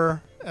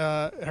her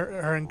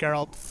and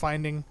Geralt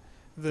finding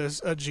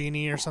a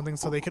genie or something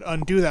so they could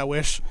undo that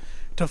wish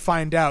to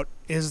find out,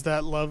 is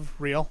that love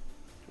real?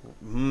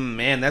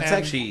 Man, that's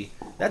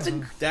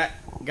And- that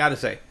gotta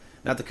say,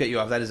 not to cut you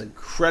off, that is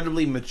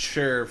incredibly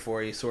mature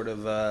for a sort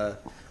of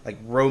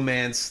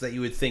romance that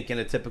you would think in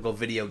a typical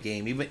video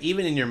game,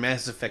 even in your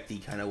Mass Effect-y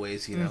kind of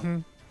ways,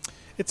 Mhm.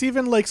 It's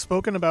even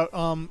spoken about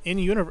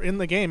in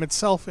the game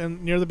itself,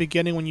 and near the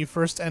beginning when you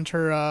first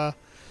enter.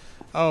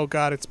 Oh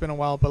god, it's been a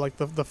while, but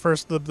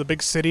the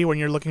big city when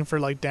you're looking for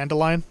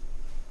Dandelion.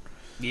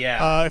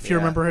 Yeah. If you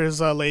remember his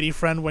lady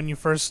friend, when you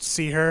first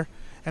see her,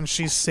 and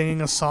she's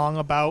singing a song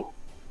about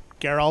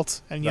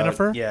Geralt and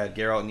Yennefer. Yeah,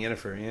 Geralt and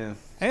Yennefer. Yeah.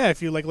 Yeah,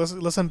 if you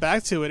listen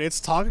back to it, it's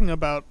talking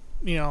about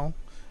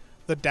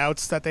the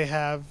doubts that they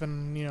have,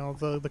 and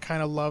the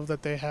kind of love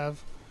that they have.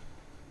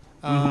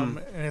 And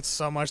it's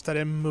so much that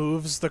it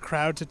moves the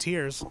crowd to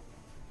tears.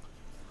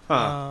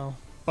 Huh.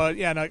 But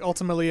yeah, no,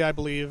 ultimately, I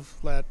believe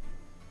that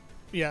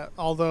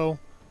although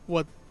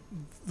what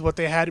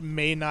they had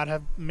may not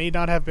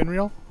have been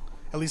real,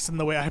 at least in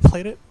the way I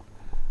played it,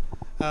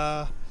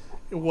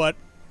 what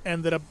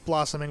ended up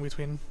blossoming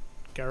between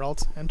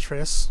Geralt and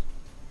Triss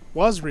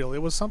was real. It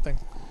was something.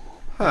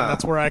 Huh. And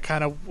that's where I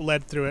kind of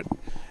led through it.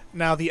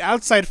 Now, the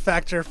outside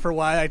factor for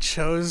why I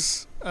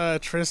chose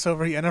Triss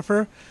over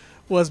Yennefer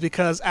was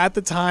because at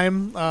the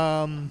time,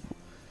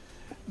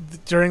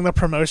 during the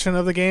promotion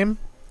of the game,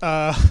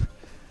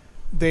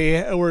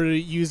 they were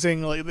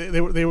using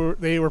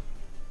they were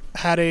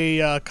had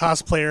a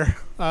cosplayer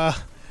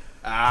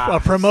I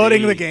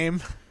promoting see. the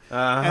game,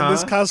 and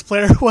this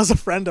cosplayer was a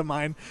friend of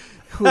mine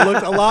who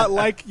looked a lot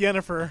like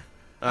Yennefer.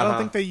 I don't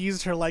think they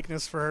used her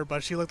likeness for her,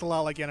 but she looked a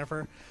lot like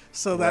Yennefer.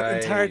 So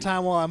that entire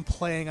time while I'm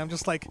playing, I'm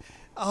just like,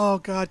 oh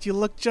god, you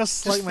look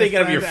just like my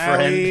friend, your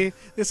friend. Allie.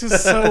 This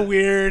is so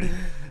weird.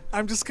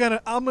 I'm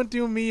gonna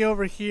do me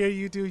over here.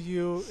 You do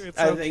you. It's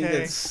okay. I think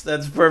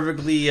that's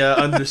perfectly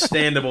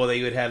understandable that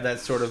you would have that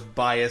sort of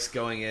bias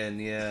going in.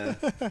 Yeah.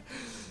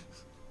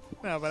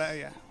 No, but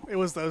yeah, it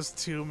was those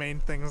two main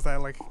things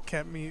that like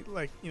kept me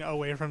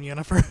away from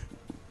Yennefer.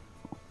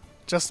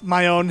 Just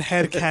my own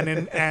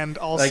headcanon, and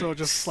also like,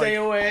 just stay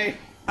away.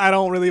 I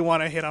don't really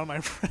want to hit on my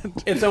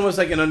friend. It's almost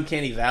like an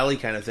Uncanny Valley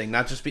kind of thing,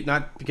 not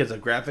because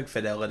of graphic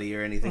fidelity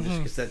or anything, just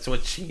because that's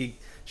what she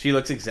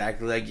looks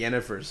exactly like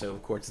Yennefer. So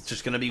of course it's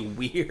just gonna be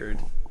weird.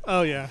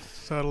 Oh yeah,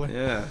 totally.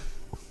 Yeah.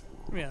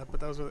 Yeah, but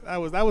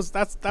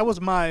that was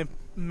my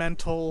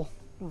mental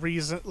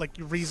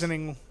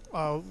reasoning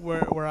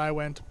where I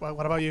went.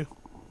 What about you?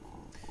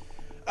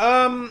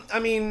 I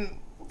mean,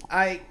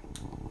 I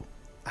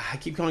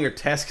keep calling her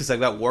Tess because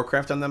I've got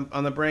Warcraft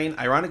on the brain.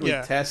 Ironically,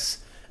 Tess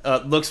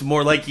looks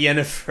more like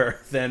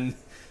Yennefer than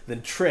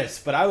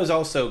Triss, but I was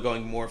also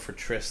going more for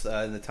Triss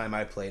in the time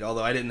I played.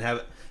 Although I didn't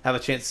have a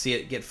chance to see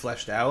it get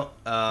fleshed out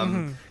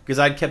because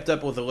I'd kept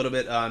up with a little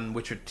bit on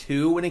Witcher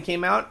 2 when it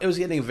came out. It was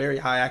getting very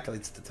high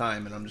accolades at the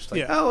time, and I'm just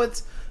like,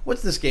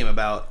 what's this game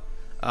about?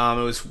 It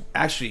was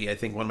actually, I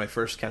think, one of my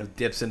first kind of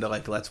dips into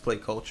like Let's Play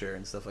culture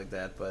and stuff like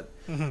that. But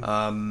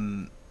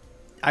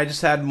I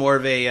just had more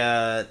of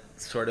a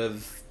sort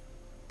of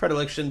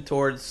predilection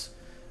towards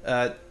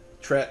Triss,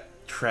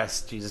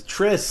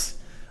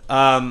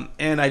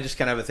 and I just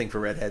kind of have a thing for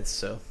redheads.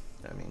 So,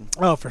 I mean,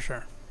 oh, for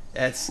sure,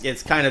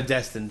 it's kind of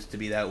destined to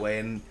be that way.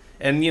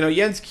 And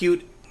Yen's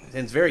cute,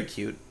 Yen's very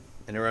cute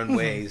in her own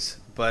ways.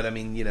 But I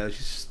mean, she's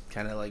just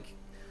kind of like,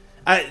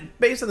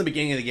 based on the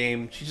beginning of the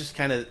game, she's just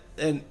kind of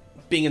and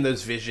being in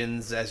those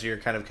visions as you're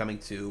kind of coming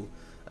to.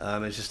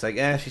 It's just like,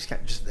 she's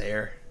kind of just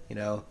there,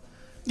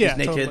 She's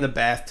naked in the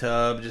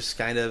bathtub, just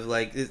kind of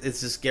like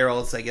it's just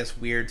Geralt's, I guess,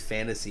 weird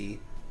fantasy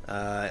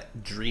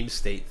dream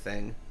state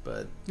thing.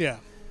 But yeah,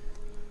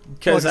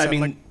 because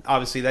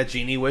obviously that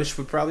genie wish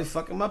would probably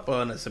fuck him up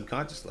on a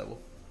subconscious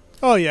level.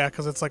 Oh yeah,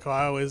 because it's like,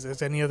 oh,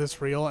 is any of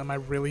this real? Am I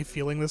really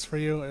feeling this for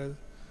you?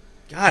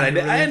 God,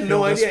 I had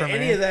no idea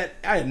any of that.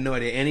 I had no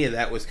idea any of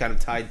that was kind of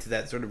tied to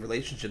that sort of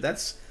relationship.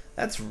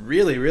 That's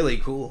really, really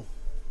cool.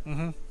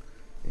 Mm-hmm.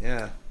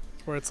 Yeah.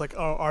 Where it's like,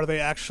 oh, are they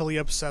actually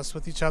obsessed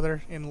with each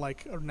other in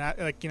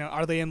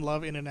are they in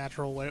love in a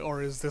natural way,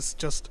 or is this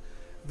just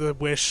the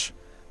wish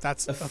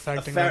that's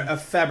affecting them? A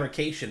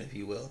fabrication, if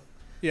you will.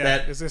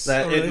 Yeah. Is this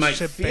that it might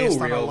feel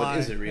real, but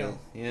is it real?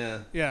 Yeah.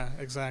 Yeah,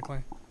 exactly.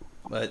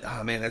 But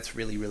oh man, that's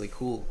really, really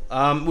cool.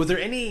 Was there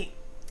any?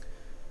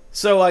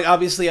 So like,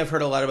 obviously, I've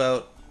heard a lot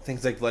about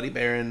things like Bloody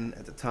Baron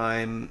at the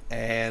time,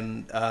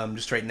 and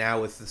just right now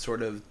with the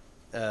sort of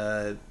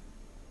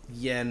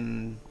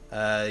Yen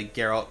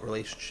Geralt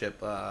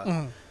relationship.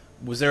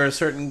 Was there a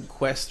certain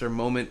quest or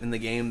moment in the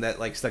game that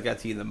like stuck out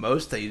to you the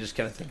most that you just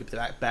kind of think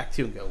back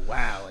to and go,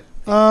 wow, like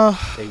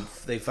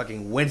they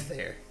fucking went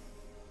there?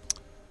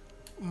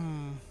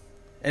 And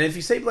if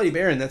you say Bloody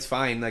Baron, that's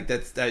fine. Like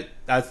that's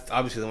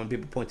obviously the one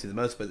people point to the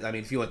most. But I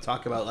mean, if you want to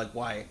talk about like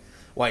why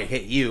it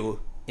hit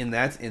you in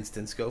that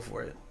instance, go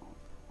for it.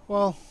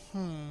 Well,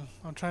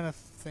 I'm trying to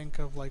think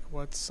of like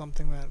what's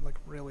something that like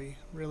really,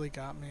 really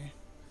got me.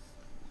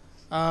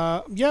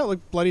 Yeah, like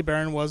Bloody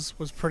Baron was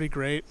pretty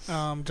great.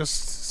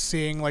 Just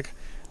seeing like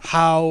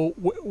how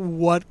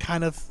what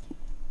kind of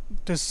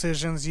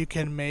decisions you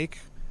can make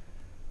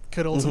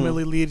could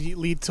ultimately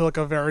lead to like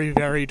a very,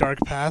 very dark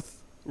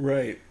path,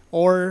 right?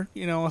 Or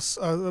a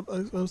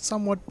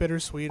somewhat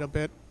bittersweet, a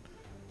bit,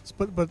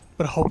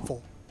 but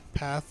hopeful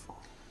path.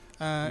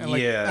 And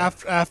like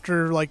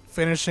after like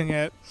finishing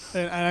it, I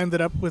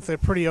ended up with a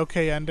pretty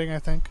okay ending, I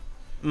think.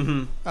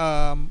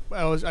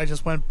 I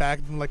just went back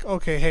and like,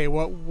 okay, hey,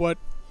 what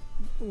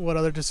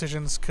other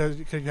decisions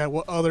could you have?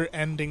 What other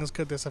endings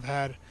could this have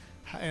had?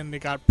 And it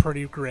got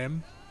pretty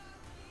grim.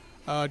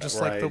 Just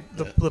right. like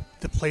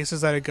the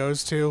places that it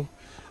goes to.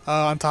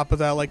 On top of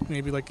that, like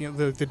maybe like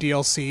the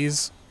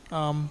DLCs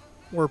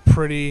were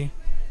pretty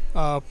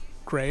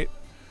great.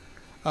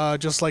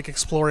 Just like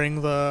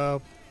exploring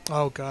the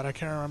I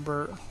can't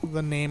remember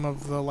the name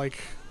of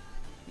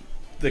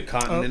the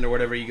continent or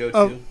whatever you go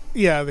to.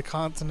 Yeah, the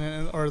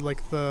continent, or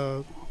like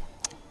the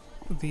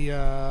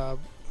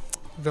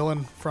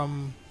villain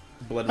from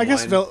Blood and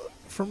Wine.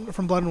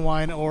 From Blood and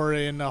Wine, or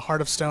in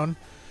Heart of Stone,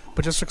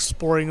 but just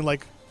exploring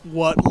like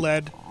what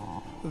led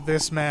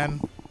this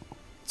man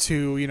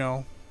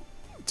to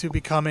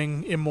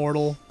becoming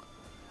immortal.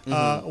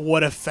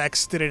 What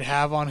effects did it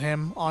have on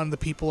him, on the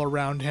people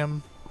around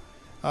him?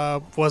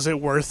 Was it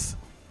worth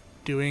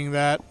doing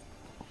that?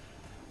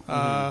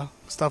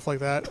 Stuff like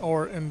that.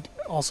 And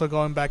also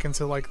going back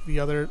into like the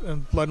other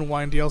Blood and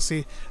Wine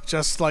DLC,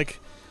 just like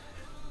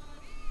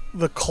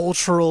the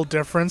cultural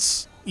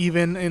difference,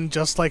 even in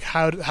just like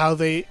how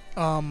they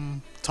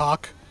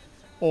talk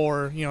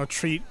or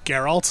treat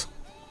Geralt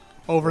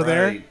over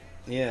there.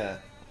 Yeah.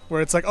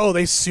 where it's like, oh,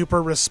 they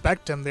super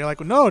respect him. They're like,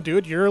 no,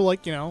 dude, you're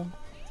like, you're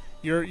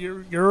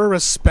a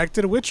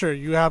respected Witcher.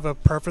 You have a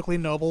perfectly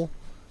noble,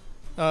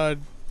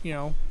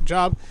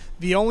 job.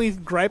 The only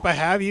gripe I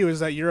have you is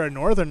that you're a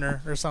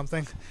northerner or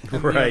something.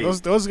 And, right.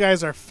 Those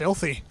guys are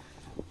filthy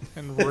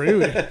and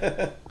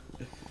rude.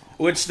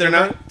 Which they're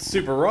not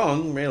super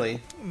wrong, really.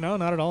 No,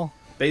 not at all.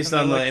 Based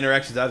on the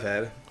interactions I've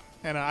had.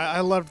 And I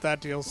loved that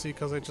DLC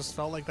because it just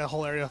felt like that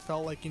whole area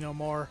felt like,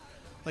 more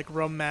like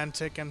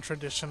romantic and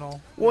traditional.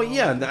 Well,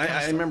 yeah,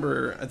 I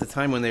remember at the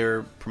time when they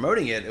were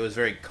promoting it, it was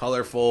very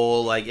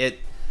colorful. Like it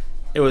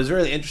was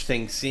really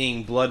interesting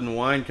seeing Blood and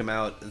Wine come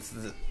out.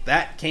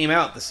 That came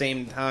out the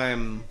same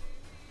time,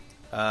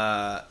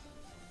 or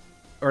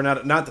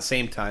not the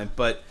same time,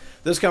 but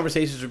those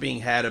conversations were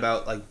being had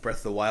about like Breath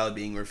of the Wild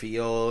being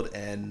revealed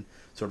and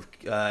sort of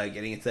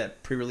getting into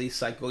that pre-release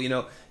cycle.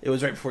 It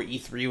was right before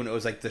E3 when it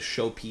was like the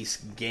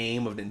showpiece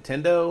game of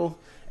Nintendo.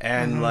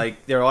 And,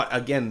 like, there are,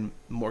 again,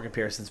 more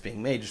comparisons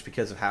being made just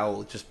because of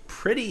how just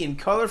pretty and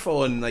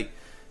colorful and, like,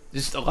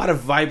 just a lot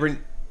of vibrant,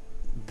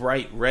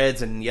 bright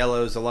reds and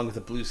yellows along with the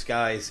blue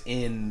skies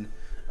in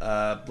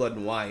Blood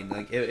and Wine.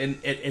 Like,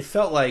 it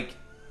felt like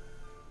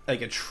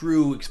a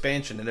true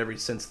expansion in every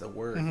sense of the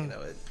word,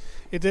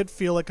 It did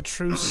feel like a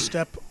true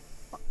step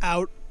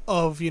out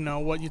of,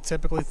 what you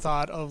typically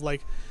thought of,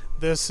 like,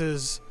 this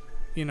is...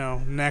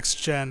 next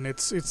gen.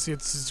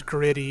 It's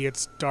gritty,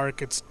 it's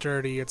dark, it's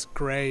dirty, it's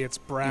gray, it's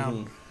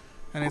brown,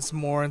 and it's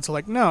more into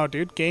like, no,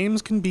 dude,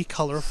 games can be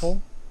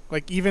colorful.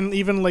 Like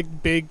even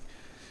like big,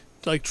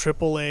 like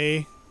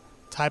AAA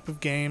type of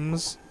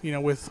games,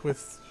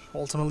 with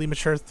ultimately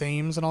mature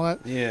themes and all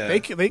that. Yeah, they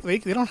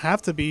don't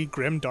have to be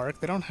grim dark.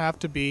 They don't have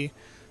to be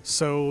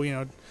so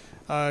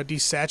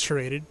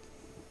desaturated.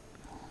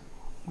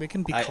 They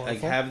can be colorful. I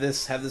have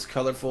this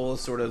colorful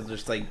sort of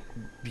just like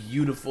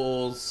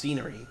beautiful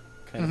scenery.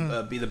 Kind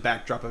of be the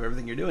backdrop of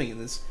everything you're doing in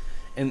this,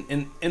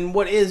 and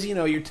what is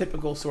your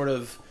typical sort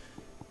of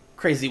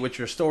crazy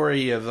Witcher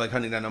story of like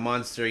hunting down a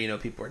monster.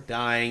 People are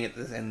dying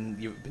and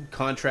you've been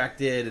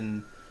contracted,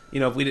 and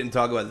if we didn't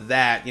talk about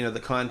that, the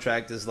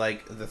contract is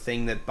like the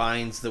thing that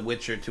binds the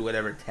Witcher to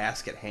whatever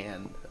task at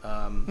hand,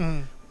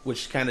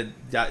 which kind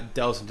of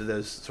delves into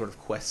those sort of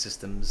quest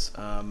systems.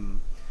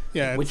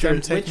 Yeah,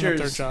 Witcher's taking up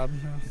their job.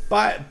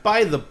 Yeah.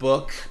 By the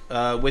book,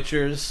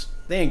 Witchers.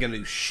 They ain't gonna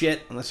do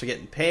shit unless they're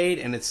getting paid,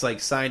 and it's like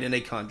signed in a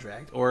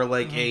contract or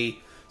like a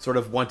sort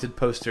of wanted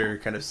poster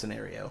kind of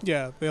scenario.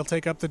 Yeah, they'll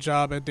take up the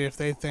job if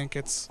they think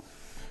it's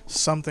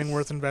something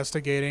worth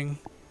investigating,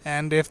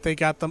 and if they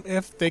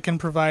can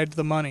provide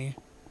the money,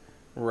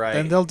 right?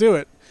 Then they'll do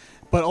it.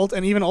 But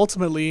even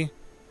ultimately,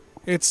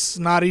 it's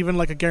not even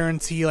like a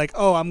guarantee, like,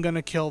 oh, I'm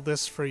gonna kill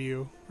this for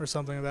you or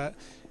something like that.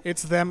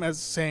 It's them as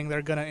saying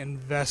they're gonna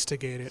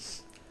investigate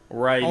it.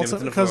 Right, also,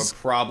 and if it's a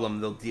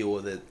problem, they'll deal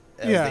with it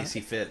as they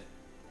see fit.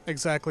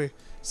 Exactly.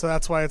 So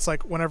that's why it's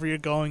like whenever you're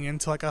going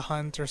into like a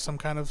hunt or some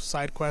kind of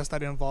side quest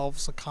that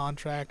involves a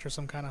contract or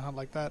some kind of hunt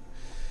like that,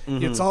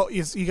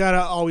 you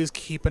gotta always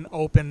keep an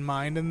open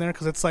mind in there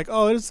because it's like,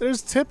 oh,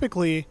 there's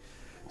typically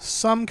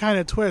some kind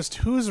of twist.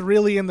 Who's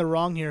really in the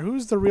wrong here?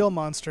 Who's the real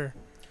monster?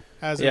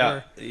 As it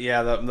were.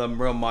 Yeah. The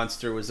real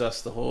monster was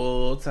us the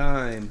whole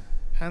time.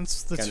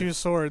 Hence the two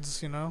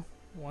swords,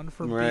 one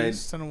for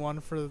beasts and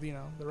one for the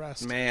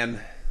rest. Man.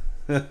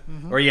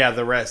 Or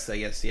the rest, I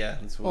guess. Yeah,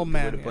 that's what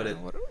way to put it.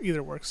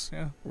 Either works.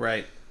 Yeah.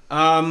 Right.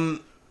 Now,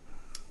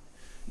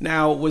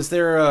 was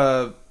there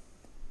I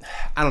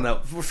don't know.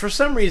 For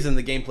some reason,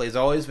 the gameplay has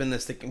always been the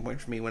sticking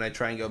point for me when I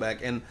try and go back.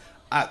 And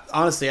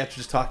honestly, after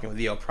just talking with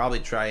you, I'll probably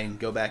try and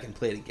go back and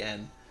play it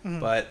again.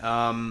 But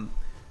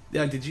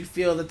did you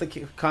feel that the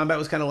combat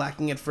was kind of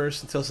lacking at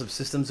first until some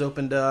systems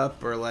opened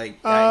up, or like?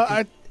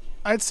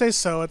 I'd say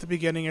so. At the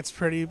beginning, it's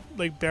pretty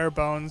like bare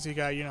bones. You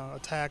got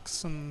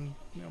attacks and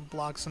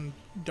blocks and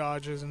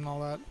dodges and all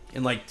that.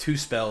 And like 2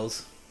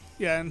 spells.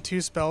 Yeah, and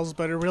 2 spells,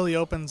 but it really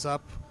opens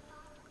up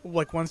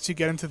like once you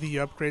get into the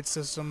upgrade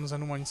systems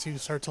and once you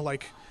start to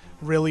like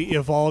really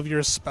evolve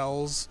your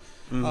spells.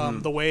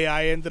 The way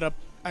I ended up,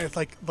 I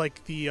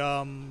like the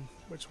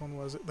which one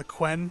was it? The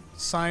Quen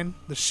sign,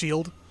 the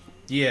shield.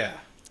 Yeah.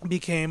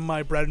 Became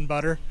my bread and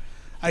butter.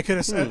 I could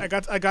have.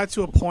 I got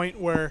to a point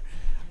where.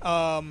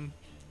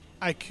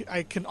 I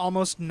can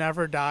almost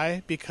never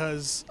die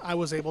because I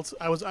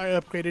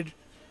upgraded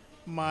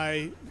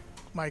my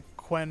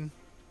Quen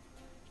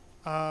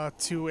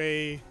to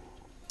a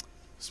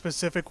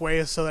specific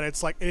way so that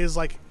it is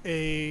like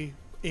a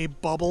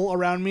bubble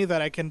around me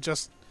that I can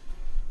just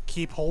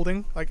keep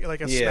holding like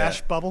a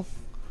smash bubble.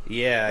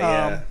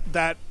 Yeah.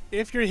 That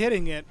if you're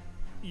hitting it,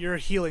 you're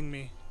healing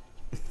me.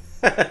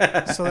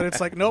 So that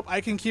it's like, nope, I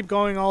can keep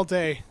going all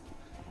day.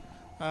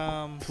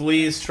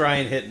 Please try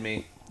and hit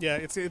me. Yeah,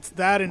 it's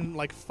that and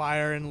like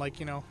fire and like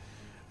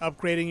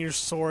upgrading your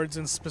swords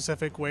in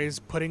specific ways,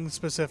 putting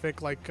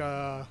specific like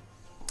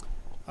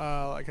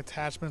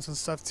attachments and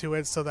stuff to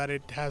it so that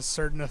it has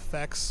certain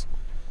effects.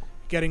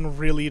 Getting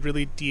really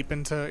really deep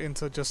into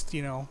just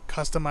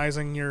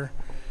customizing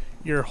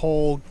your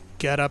whole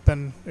getup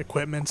and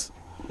equipment.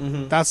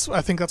 I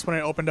think that's when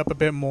I opened up a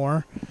bit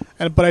more,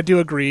 but I do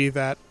agree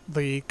that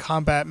the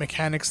combat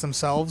mechanics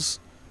themselves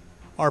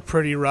are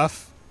pretty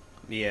rough.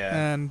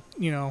 Yeah. And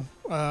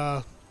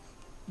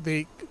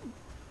the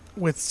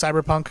with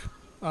Cyberpunk,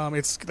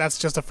 that's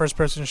just a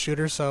first-person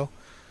shooter, so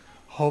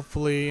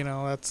hopefully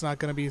that's not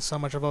going to be so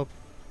much of a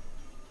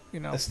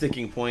a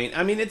sticking point.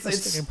 I mean, it's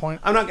sticking point.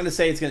 I'm not going to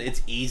say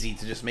it's easy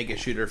to just make a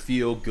shooter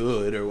feel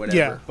good or whatever.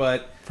 Yeah,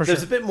 but for there's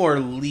sure. a bit more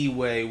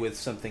leeway with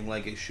something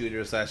like a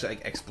shooter /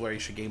 like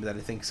exploration game that I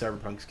think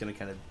Cyberpunk's going to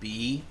kind of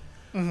be.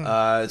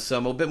 Mm-hmm. So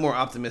I'm a bit more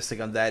optimistic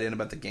on that and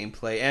about the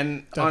gameplay.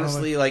 And Definitely.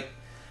 honestly, like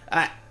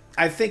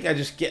I think I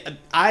just get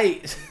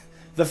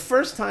the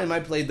first time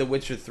I played The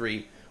Witcher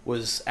 3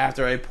 was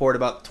after I poured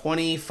about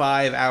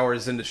 25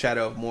 hours into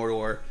Shadow of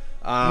Mordor.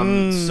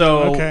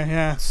 Okay,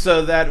 yeah.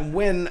 So that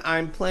when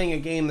I'm playing a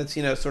game that's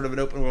sort of an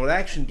open world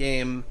action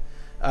game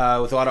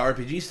with a lot of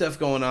RPG stuff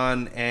going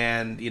on,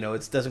 and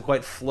it doesn't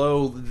quite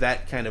flow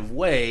that kind of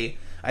way,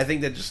 I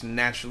think that just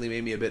naturally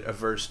made me a bit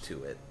averse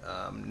to it.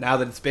 Now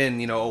that it's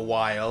been a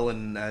while,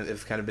 and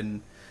it's kind of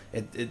been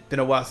it's been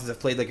a while since I've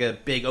played like a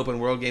big open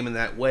world game in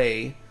that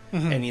way,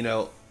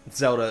 and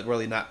Zelda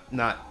really not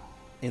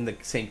in the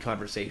same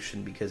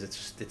conversation because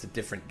it's a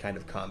different kind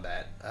of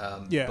combat.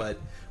 Yeah. But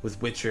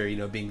with Witcher,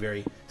 being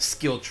very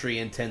skill tree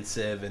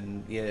intensive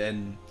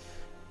and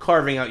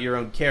carving out your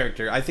own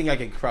character, I think I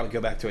could probably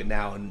go back to it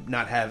now and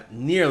not have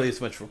nearly as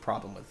much of a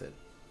problem with it.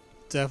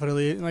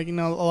 Definitely,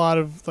 a lot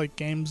of like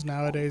games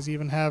nowadays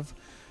even have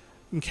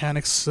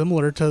mechanics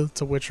similar to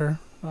Witcher.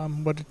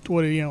 What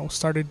it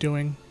started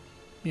doing,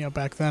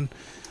 back then.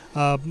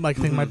 I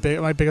think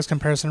my biggest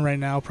comparison right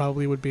now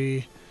probably would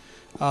be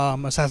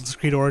Assassin's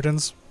Creed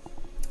Origins.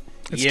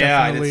 It's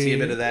I did see a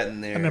bit of that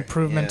in there. An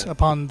improvement Yeah.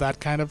 upon that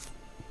kind of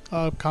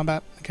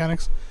combat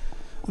mechanics.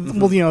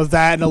 Well,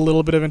 that and a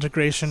little bit of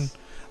integration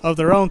of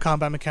their own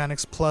combat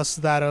mechanics plus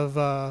that of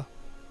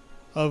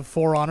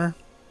For Honor.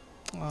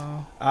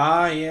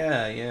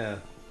 Yeah.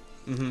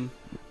 Mm-hmm.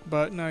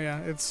 But no, yeah,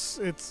 it's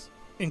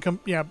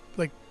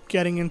like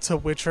getting into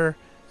Witcher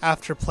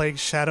after playing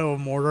Shadow of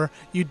Mordor,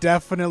 you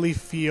definitely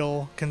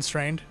feel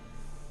constrained.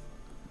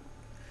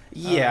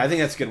 Yeah, I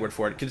think that's a good word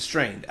for it.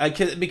 Constrained.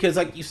 Because,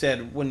 like you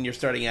said, when you're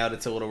starting out,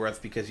 it's a little rough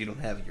because you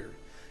don't have your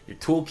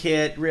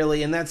toolkit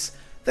really, and that's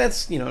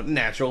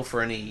natural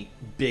for any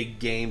big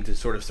game to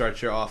sort of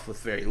start you off with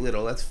very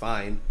little. That's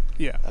fine.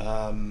 Yeah.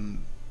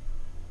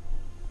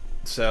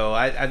 So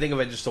I think if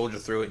I just soldier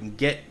through it and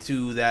get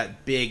to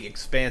that big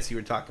expanse you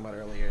were talking about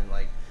earlier, and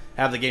like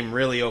have the game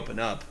really open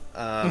up,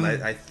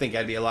 I think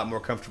I'd be a lot more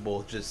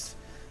comfortable just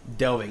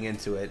delving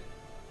into it.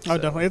 Oh,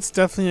 definitely. It's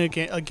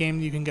definitely a game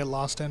you can get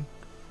lost in,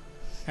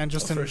 and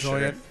just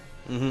enjoy it.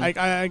 Mm-hmm.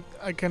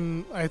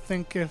 I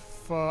think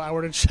if I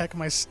were to check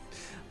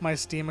my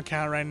Steam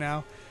account right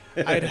now,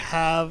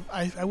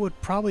 I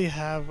would probably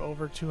have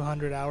over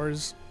 200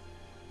 hours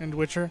in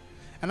Witcher,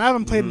 and I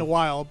haven't played in a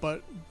while,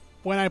 but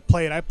when I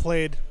played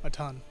a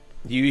ton.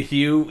 When you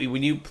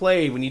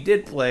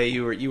did play,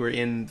 you were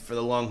in for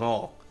the long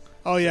haul.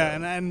 Oh yeah,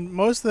 and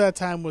most of that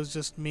time was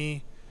just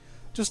me,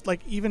 just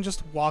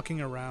walking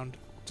around,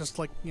 just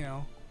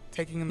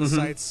taking in the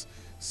sights,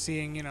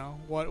 seeing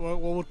what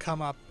would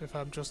come up if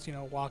I'm just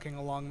walking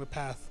along the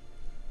path,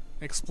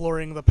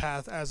 exploring the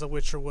path as a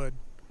Witcher would.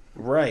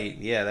 Right.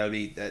 Yeah, that would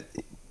be that.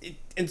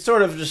 And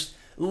sort of just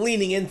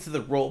leaning into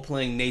the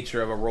role-playing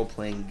nature of a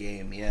role-playing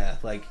game. Yeah,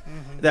 like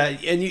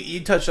that. And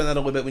you touched on that a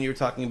little bit when you were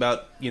talking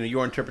about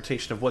your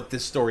interpretation of what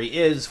this story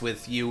is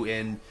with you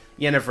and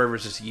Yennefer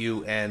versus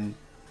you and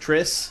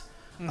Triss.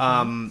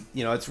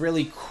 It's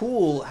really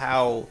cool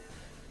how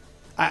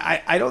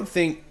I don't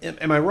think,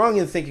 am I wrong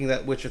in thinking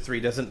that Witcher 3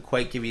 doesn't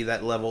quite give you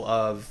that level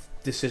of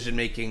decision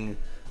making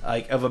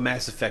like of a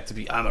Mass Effect to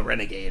be I'm a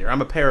renegade or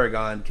I'm a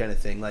paragon kind of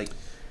thing. Like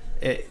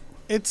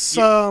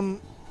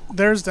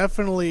there's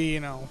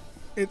definitely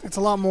it's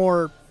a lot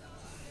more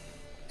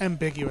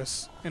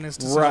ambiguous in its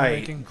decision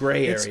making. Right,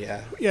 gray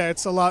area. Yeah,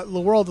 it's a lot. The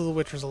world of The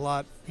Witcher is a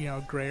lot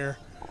grayer.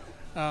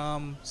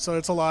 So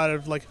it's a lot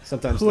of like,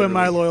 sometimes who am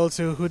I loyal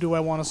to? Who do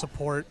I want to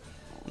support?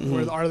 Mm-hmm.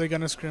 Where are they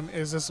going to scream?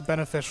 Is this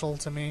beneficial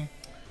to me?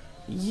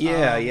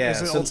 Yeah.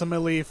 Is it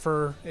ultimately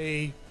for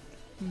a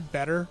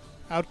better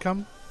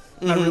outcome?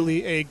 Not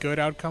really a good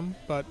outcome,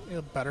 but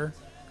better.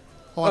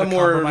 A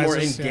more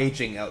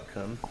engaging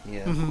outcome.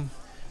 Yeah.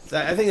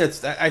 I think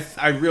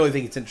I really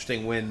think it's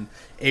interesting when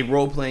a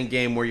role-playing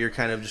game where you're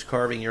kind of just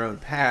carving your own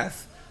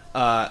path,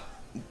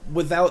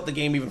 without the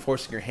game even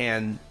forcing your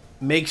hand,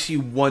 makes you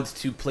want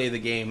to play the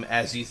game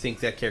as you think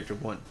that character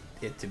want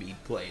it to be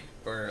played,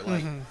 or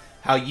like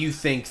how you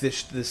think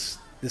this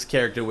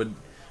character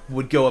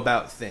would go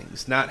about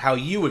things, not how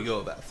you would go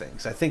about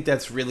things. I think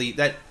that's really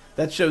that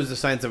shows the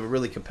signs of a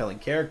really compelling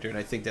character, and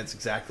I think that's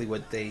exactly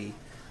what they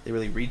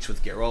really reach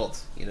with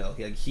Geralt.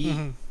 Like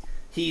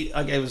he,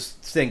 like I was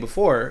saying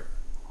before,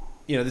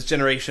 this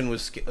generation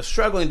was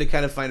struggling to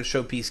kind of find a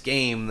showpiece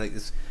game, like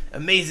this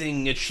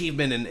amazing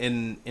achievement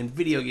in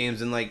video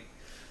games, and like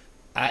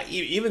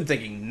even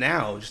thinking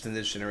now, just in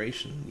this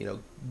generation,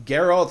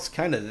 Geralt's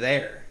kind of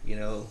there.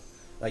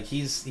 Like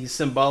he's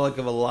symbolic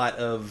of a lot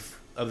of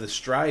the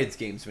strides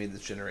games made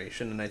this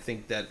generation, and I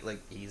think that like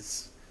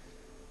he's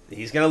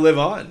gonna live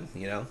on,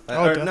 you know,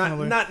 or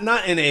definitely.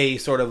 not in a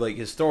sort of like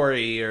his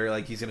story or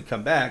like he's gonna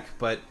come back,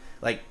 but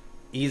like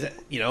he's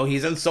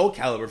in Soul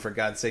Calibur, for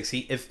God's sakes.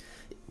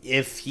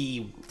 If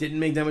he didn't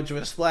make that much of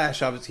a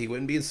splash, obviously he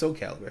wouldn't be in Soul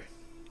Calibur.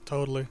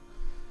 Totally.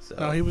 So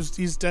No,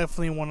 he's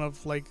definitely one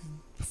of like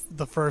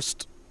the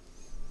first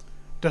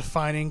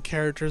defining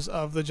characters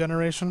of the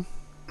generation.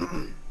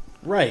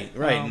 right,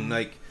 and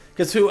like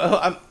because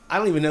I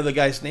don't even know the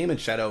guy's name in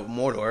Shadow of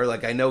Mordor.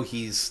 Like I know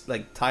he's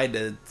like tied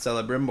to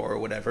Celebrimbor or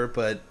whatever,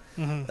 but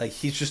like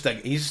he's just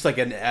like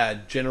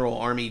a general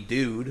army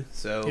dude.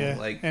 So Yeah,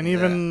 like, and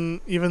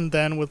even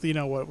then with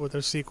with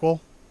their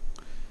sequel,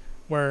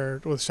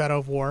 where with Shadow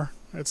of War,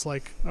 it's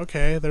like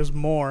okay, there's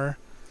more,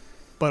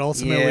 but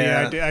ultimately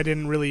I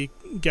didn't really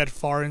get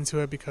far into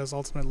it because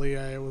ultimately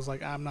I was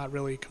like I'm not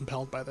really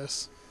compelled by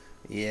this.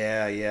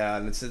 Yeah,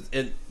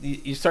 and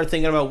you start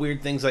thinking about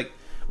weird things like,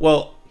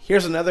 well,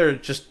 here's another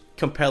just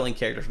compelling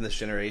character from this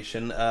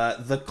generation,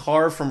 the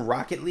car from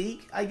Rocket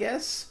League, I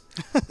guess.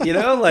 You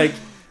know, like,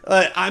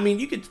 I mean,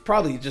 you could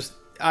probably just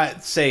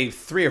say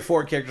 3 or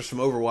 4 characters from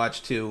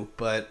Overwatch 2,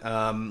 but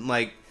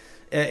like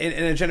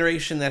in a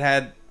generation that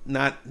had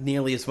not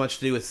nearly as much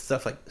to do with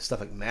stuff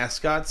like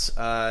mascots,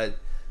 I'd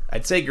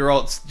say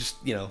Geralt's just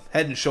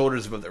head and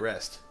shoulders above the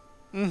rest.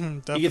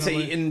 Definitely. You could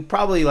say, and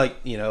probably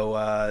like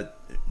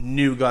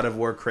new God of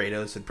War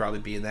Kratos would probably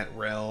be in that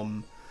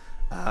realm.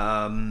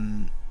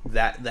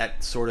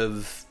 That sort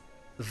of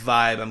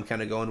vibe I'm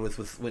kind of going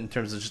with in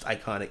terms of just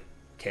iconic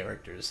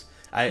characters.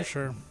 For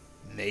sure.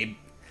 Maybe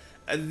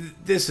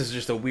this is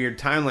just a weird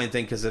timeline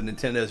thing because of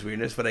Nintendo's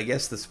weirdness, but I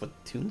guess the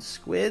Splatoon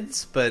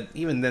squids. But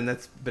even then,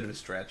 that's a bit of a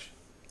stretch.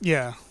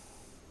 Yeah.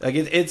 Like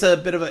it's a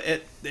bit of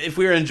if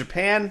we were in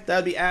Japan, that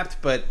would be apt.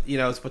 But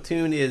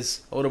Splatoon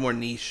is a little more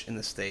niche in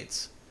the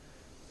States.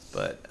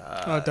 But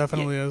it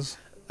definitely is.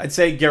 I'd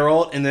say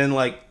Geralt, and then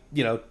like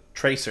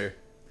Tracer,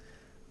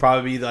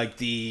 probably like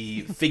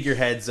the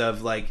figureheads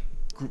of like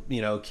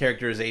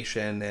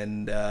characterization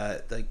and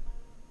like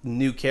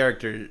new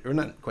character, or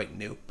not quite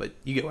new, but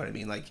you get what I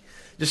mean. Like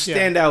just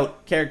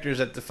standout characters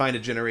that define a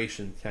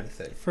generation, kind of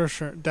thing. For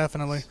sure,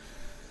 definitely.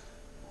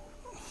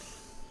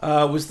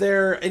 Was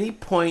there any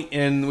point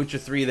in Witcher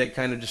 3 that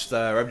kind of just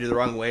rubbed you the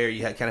wrong way, or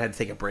you kind of had to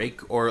take a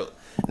break, or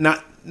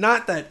not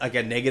that like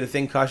a negative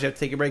thing caused you to have to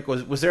take a break?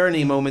 Was there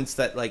any moments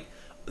that like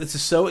this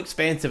is so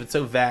expansive, it's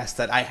so vast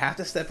that I have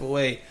to step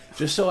away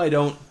just so I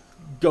don't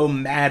go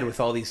mad with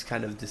all these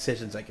kind of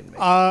decisions I can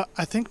make?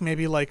 I think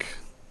maybe like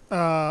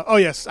oh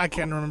yes, I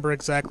can't remember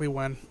exactly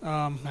when.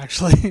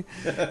 Actually,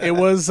 it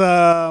was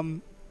at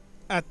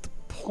the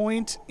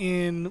point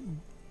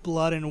in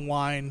Blood and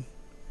Wine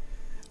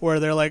where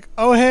they're like,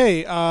 "Oh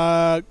hey,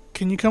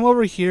 can you come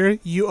over here?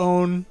 You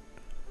own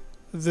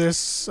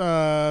this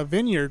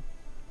vineyard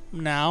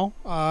now.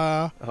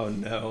 Oh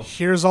no!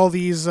 Here's all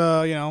these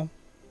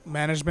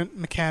management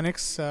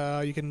mechanics.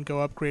 You can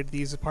go upgrade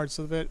these parts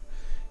of it.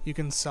 You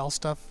can sell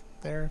stuff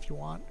there if you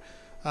want.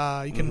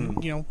 You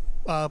can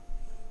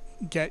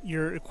get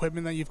your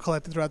equipment that you've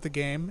collected throughout the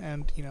game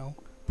and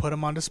put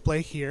them on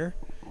display here.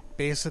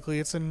 Basically,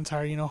 it's an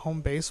entire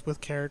home base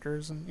with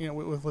characters and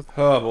with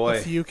oh boy, a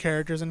few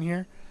characters in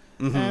here."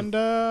 And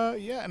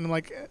and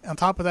like on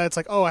top of that, it's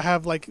like, oh, I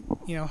have like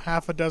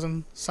half a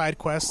dozen side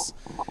quests,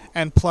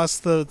 and plus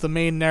the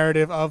main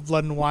narrative of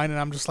Blood and Wine, and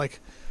I'm just like,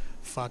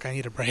 fuck, I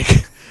need a break.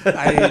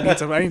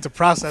 I need to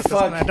process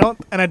this, and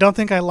I don't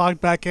think I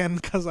logged back in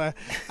because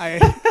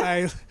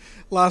I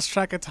lost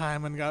track of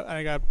time and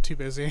I got too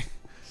busy.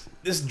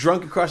 This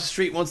drunk across the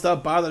street won't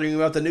stop bothering you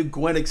about the new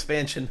Gwent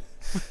expansion.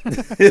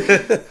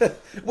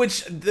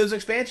 Which those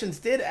expansions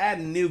did add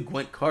new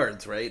Gwent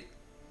cards, right?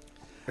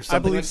 I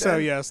believe so.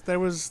 Yes, there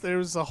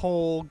was a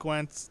whole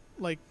Gwent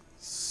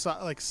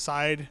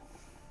side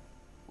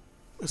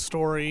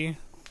story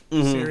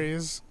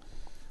series.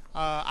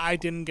 I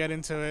didn't get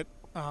into it.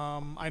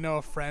 I know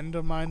a friend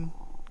of mine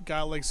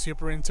got like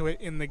super into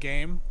it in the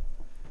game,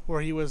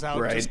 where he was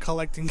out just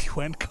collecting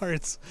Gwent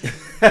cards,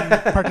 and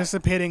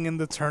participating in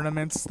the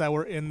tournaments that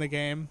were in the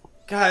game.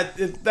 God,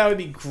 that would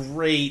be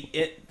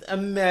great.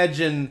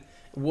 Imagine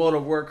World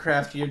of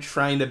Warcraft. You're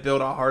trying to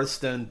build a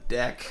Hearthstone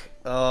deck.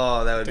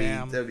 Oh, that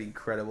would be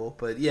incredible.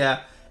 But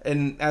yeah,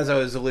 and as I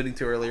was alluding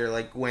to earlier,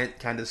 like Gwent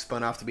kind of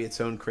spun off to be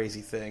its own crazy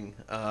thing.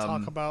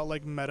 Talk about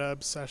like meta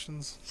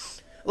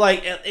obsessions.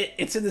 Like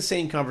it's in the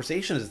same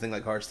conversation as a thing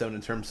like Hearthstone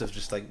in terms of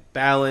just like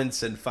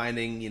balance and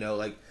finding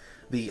like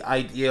the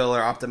ideal or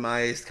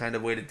optimized kind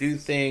of way to do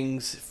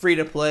things, free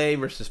to play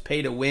versus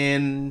pay to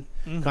win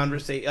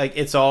conversation. Like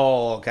it's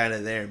all kind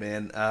of there,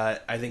 man.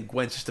 I think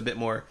Gwent's just a bit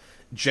more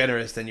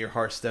generous than your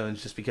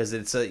Hearthstones, just because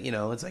it's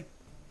it's like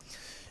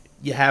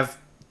you have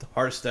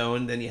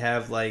Hearthstone, then you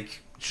have like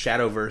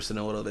Shadowverse and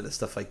a little bit of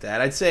stuff like that.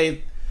 I'd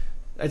say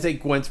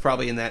Gwent's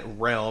probably in that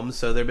realm,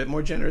 so they're a bit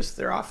more generous with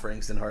their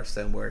offerings than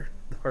Hearthstone, where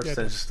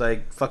Hearthstone's just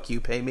like, fuck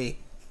you, pay me.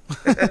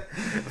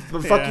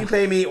 Fuck you,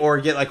 pay me, or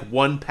get like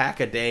 1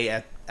 pack a day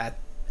at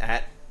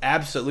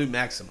absolute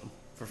maximum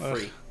for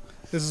free.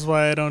 This is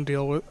why I don't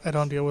deal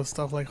with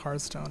stuff like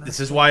Hearthstone. This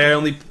is why I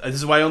only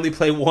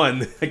play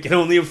one. I can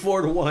only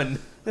afford one.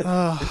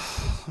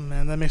 Oh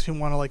man, that makes me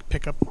want to like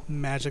pick up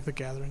Magic the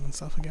Gathering and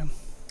stuff again.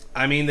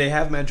 I mean, they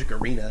have Magic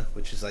Arena,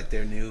 which is like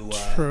their new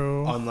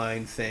True.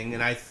 online thing,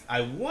 and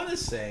I want to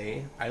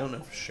say, I don't know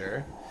for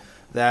sure,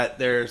 that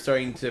they're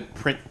starting to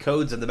print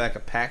codes on the back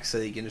of packs so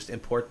that you can just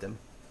import them.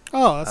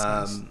 Oh, that's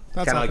nice.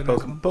 That's kind of like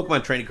nice one.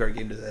 Pokemon trading card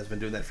game has been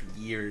doing that for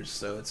years,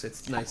 so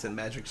it's nice that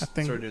Magic's sort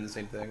of doing the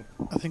same thing.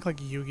 I think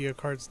like Yu-Gi-Oh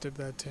cards did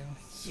that too.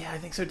 Yeah, I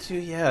think so too.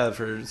 Yeah,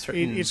 for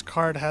certain Each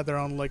card had their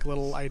own like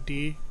little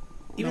ID.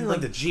 even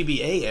like the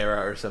GBA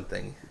era or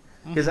something.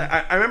 Because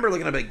I remember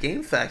looking up at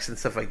GameFAQs and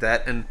stuff like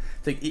that, and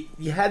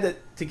you had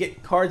to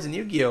get cards in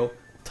Yu-Gi-Oh,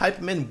 type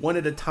them in one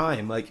at a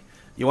time. Like,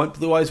 you want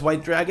Blue Eyes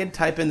White Dragon?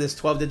 Type in this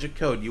 12-digit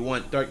code. You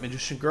want Dark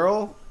Magician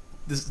Girl?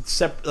 This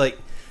separate. Like,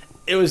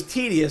 it was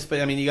tedious, but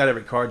I mean, you got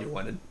every card you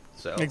wanted.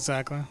 So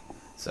Exactly.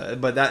 So,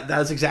 but that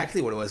was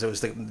exactly what it was. It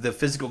was the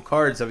physical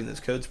cards having those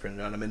codes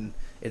printed on them, and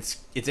it's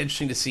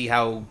interesting to see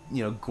how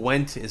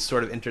Gwent is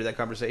sort of entered that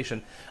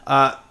conversation.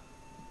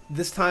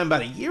 This time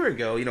about a year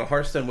ago,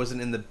 Hearthstone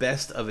wasn't in the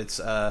best of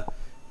its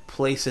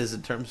places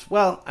in terms.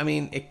 Well, I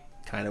mean, it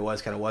kind of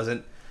was, kind of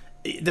wasn't.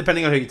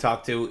 Depending on who you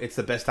talk to, it's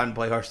the best time to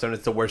play Hearthstone.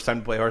 It's the worst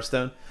time to play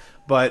Hearthstone.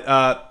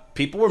 But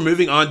people were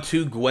moving on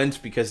to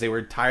Gwent because they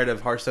were tired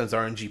of Hearthstone's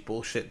RNG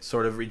bullshit,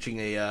 sort of reaching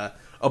a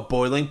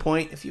boiling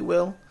point, if you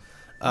will.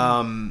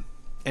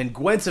 And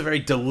Gwent's a very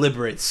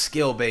deliberate,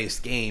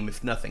 skill-based game,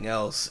 if nothing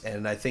else.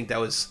 And I think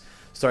that was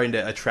starting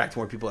to attract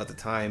more people at the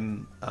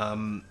time.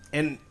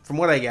 And from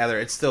what I gather,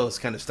 it still is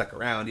kind of stuck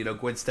around.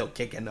 Gwent's still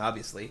kicking,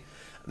 obviously.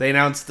 They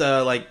announced,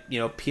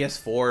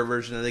 PS4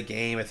 version of the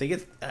game. I think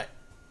it's...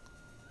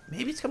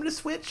 maybe it's coming to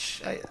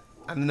Switch?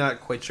 I'm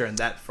not quite sure on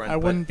that front. I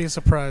wouldn't be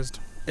surprised.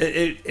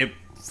 It,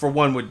 for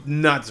one, would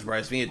not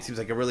surprise me. It seems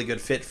like a really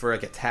good fit for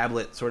like a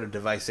tablet sort of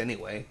device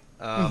anyway.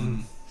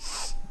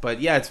 But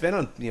yeah, it's been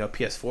on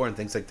PS4 and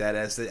things like that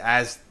as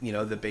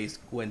the base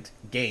Gwent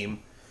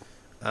game.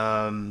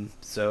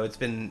 So it's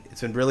been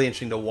really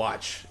interesting to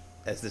watch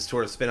as this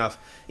sort of spin-off.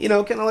 Kind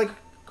of like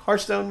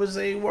Hearthstone was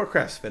a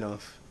Warcraft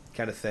spin-off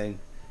kind of thing,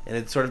 and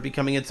it's sort of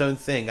becoming its own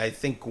thing. I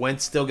think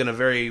Gwent's still going to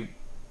very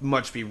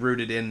much be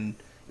rooted in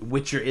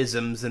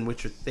Witcher-isms and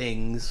Witcher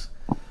things,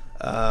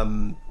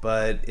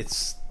 but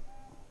it's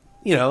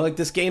like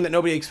this game that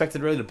nobody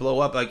expected really to blow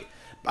up. Like,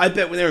 I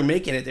bet when they were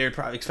making it, they were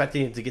probably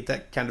expecting it to get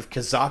that kind of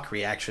Kazakh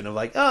reaction of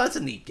like, oh, that's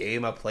a neat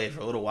game, I'll play it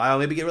for a little while,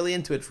 maybe get really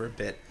into it for a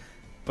bit.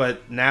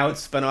 But now it's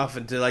spun off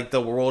into like the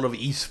world of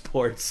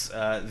esports,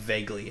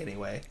 vaguely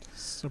anyway.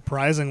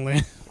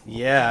 Surprisingly.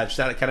 Yeah, just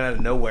kind of out of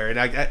nowhere. And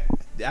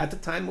at the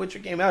time Witcher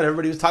came out,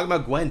 everybody was talking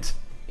about Gwent.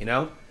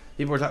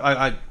 People were talking,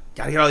 I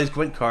gotta get all these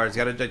Gwent cards,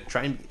 gotta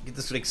try and get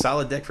this like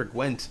solid deck for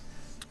Gwent.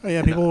 Oh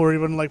yeah, people were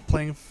even like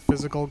playing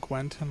physical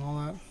Gwent and all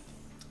that.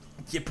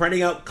 Yeah,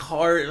 printing out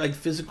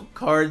physical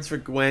cards for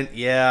Gwent.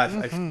 Yeah,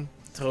 I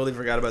totally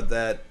forgot about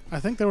that. I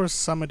think there were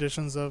some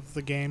editions of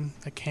the game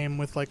that came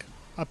with like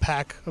a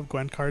pack of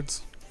Gwent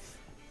cards.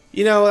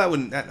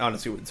 That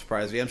honestly wouldn't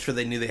surprise me. I'm sure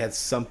they knew they had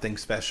something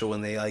special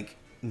when they like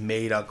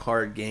made a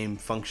card game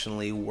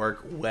functionally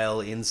work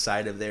well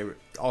inside of their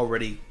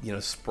already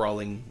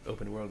sprawling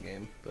open world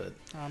game. But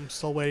I'm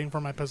still waiting for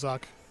my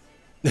Pazak.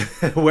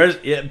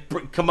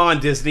 Come on,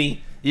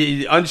 Disney.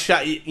 You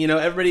unshot.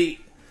 Everybody.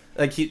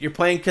 Like, you're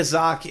playing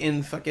Kazakh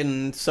in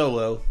fucking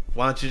Solo.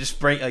 Why don't you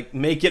just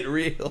make it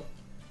real?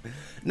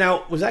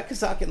 Now, was that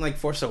Kazakh in like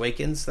Force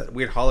Awakens, that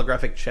weird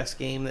holographic chess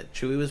game that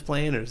Chewie was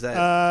playing, or is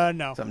that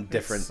no something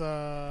different?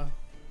 No,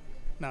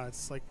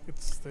 it's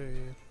the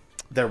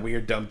their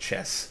weird dumb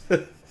chess.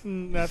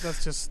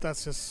 that's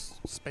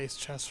just space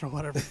chess or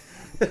whatever.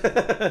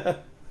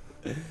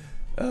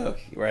 Oh,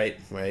 right.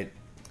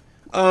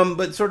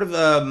 But sort of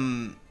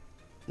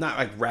not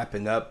like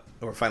wrapping up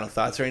or final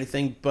thoughts or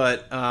anything,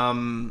 but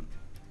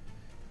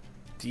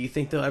do you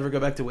think they'll ever go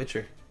back to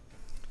Witcher?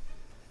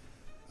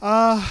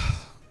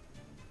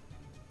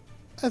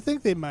 I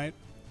think they might.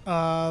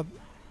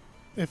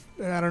 If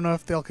I don't know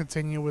if they'll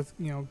continue with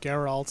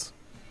Geralt.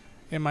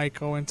 It might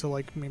go into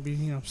like maybe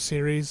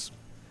series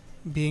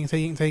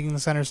taking the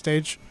center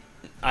stage.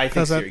 I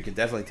think Ciri could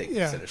definitely take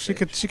the center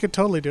stage. She could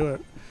totally do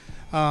it.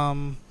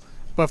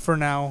 But for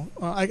now,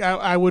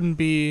 I wouldn't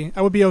be.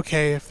 I would be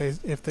okay if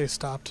they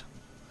stopped.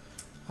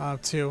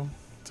 To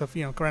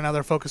right now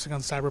they're focusing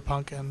on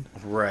Cyberpunk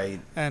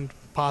and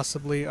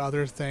possibly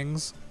other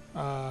things.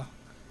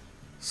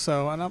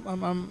 So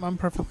I'm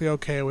perfectly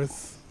okay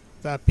with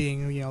that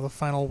being the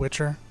final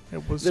Witcher.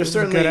 There's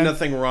certainly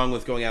nothing wrong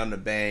with going out in a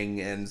bang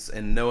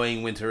and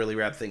knowing when to really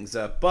wrap things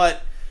up,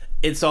 but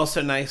it's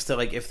also nice to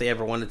if they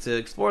ever wanted to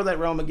explore that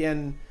realm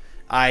again.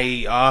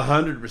 I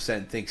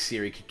 100% think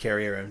Ciri could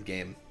carry her own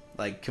game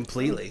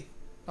completely.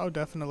 Oh,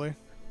 definitely.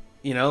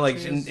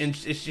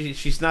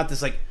 She's not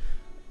this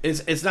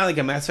it's not like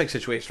a Mass Effect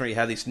situation where you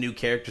have these new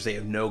characters they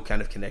have no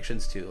kind of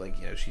connections to.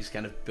 She's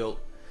kind of built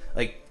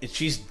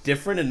she's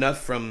different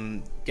enough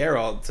from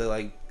Geralt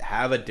to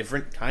have a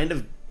different kind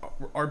of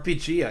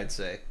RPG, I'd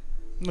say.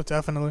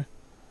 Definitely.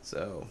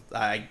 So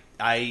And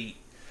I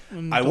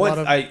a want lot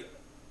of, I.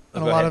 Oh,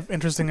 and a go lot ahead. of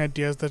interesting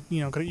ideas that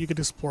you could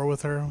explore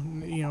with her.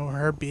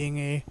 Her being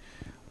a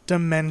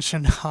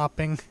dimension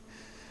hopping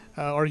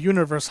or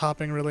universe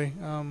hopping really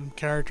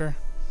character.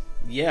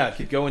 Yeah, it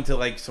could go into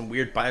like some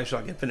weird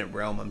Bioshock Infinite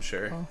realm, I'm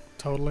sure. Oh,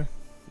 totally.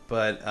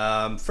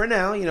 But for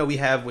now, we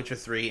have Witcher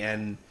 3,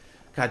 and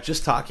God,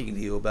 just talking to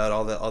you about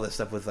all this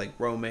stuff with like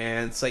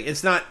romance, like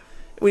it's not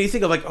when you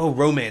think of like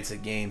romance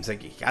in games,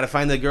 like you gotta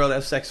find the girl to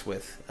have sex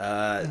with,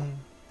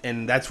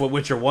 and that's what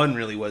Witcher 1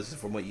 really was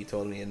from what you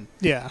told me, and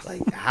Yeah.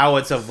 like how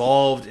it's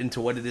evolved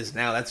into what it is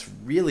now. That's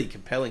really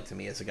compelling to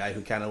me as a guy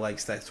who kind of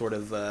likes that sort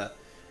of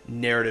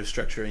narrative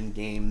structure in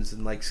games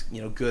and likes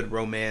good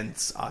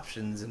romance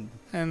options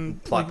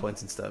and plot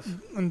points and stuff.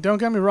 And don't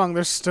get me wrong,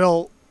 there's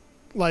still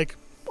like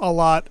a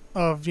lot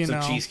of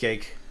Some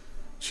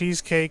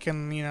cheesecake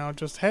and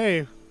just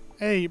hey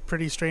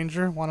pretty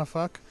stranger, wanna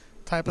fuck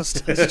type of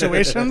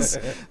situations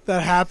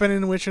that happen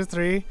in Witcher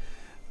 3,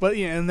 but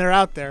and they're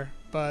out there.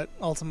 But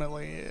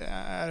ultimately,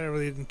 I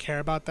really didn't care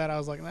about that. I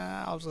was like,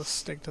 nah, I'll just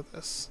stick to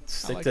this.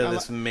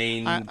 This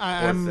main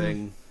core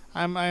thing.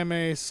 I'm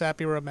a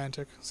sappy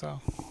romantic,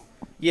 so.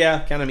 Yeah,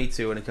 kind of me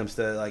too when it comes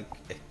to like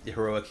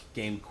heroic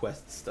game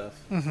quest stuff.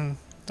 Mm-hmm,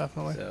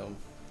 definitely. So,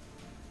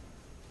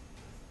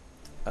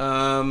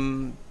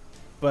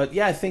 but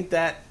yeah, I think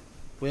that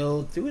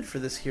will do it for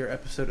this here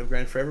episode of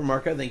Grind Forever.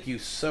 Marco, thank you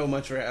so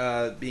much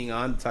for being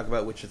on to talk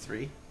about Witcher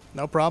 3.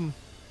 No problem.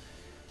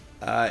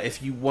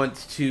 If you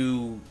want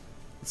to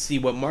see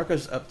what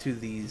Marco's up to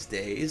these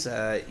days,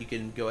 you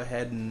can go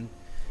ahead and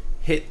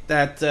hit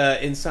that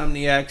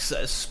Insomniac's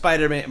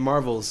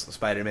Marvel's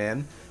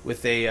Spider-Man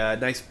with a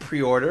nice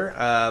pre-order.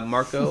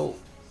 Marco,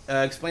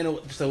 explain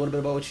just a little bit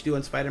about what you do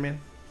on Spider-Man.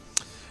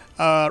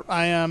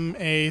 I am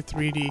a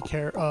 3D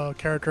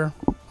character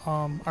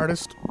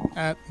artist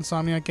at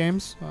Insomniac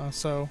Games.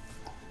 So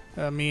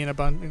me and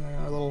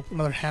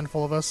another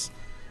handful of us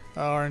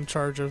are in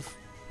charge of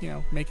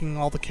making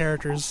all the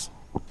characters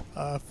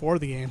for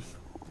the game.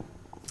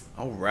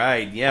 All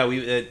right, yeah,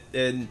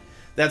 and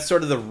that's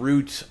sort of the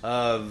root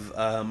of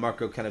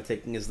Marco kind of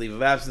taking his leave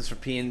of absence for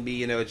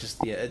PNB. It's just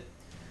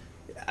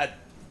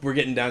we're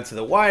getting down to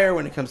the wire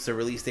when it comes to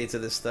release dates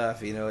of this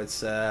stuff.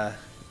 It's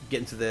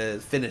getting to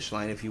the finish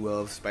line, if you will,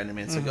 of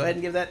Spider-Man. So go ahead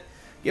and give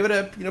it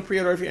a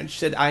pre-order if you're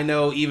interested. I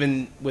know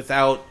even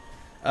without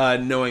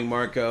knowing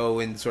Marco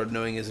and sort of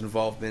knowing his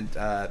involvement,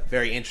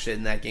 very interested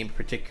in that game in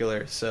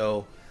particular.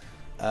 So,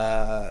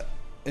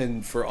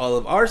 and for all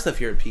of our stuff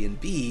here at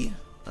PNB,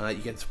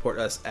 you can support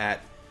us at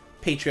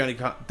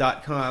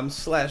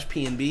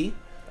patreon.com/PNB.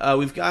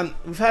 We've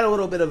had a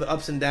little bit of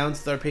ups and downs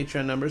with our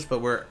Patreon numbers, but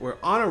we're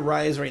on a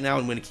rise right now,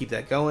 and we're going to keep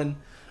that going.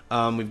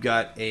 We've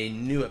got a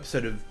new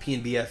episode of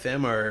PNB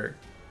FM, our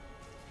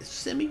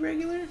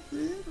semi-regular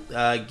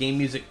game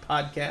music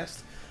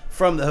podcast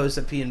from the hosts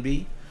at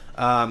PNB.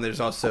 There's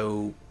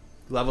also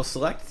Level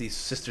Select, the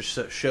sister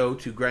show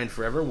to Grind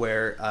Forever,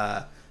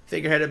 where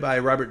figureheaded by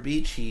Robert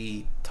Beach,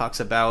 he talks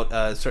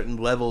about certain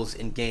levels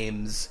in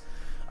games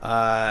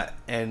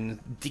and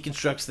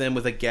deconstructs them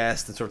with a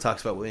guest and sort of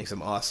talks about what makes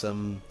them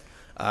awesome.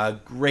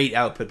 Great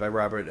output by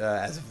Robert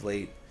as of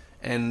late.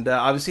 And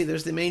obviously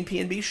there's the main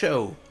PNB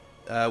show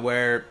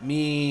where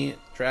me,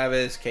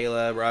 Travis,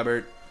 Kayla,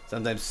 Robert,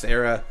 sometimes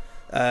Sarah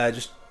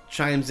just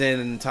chimes in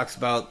and talks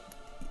about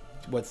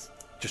what's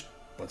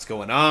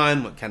going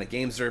on, what kind of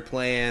games they're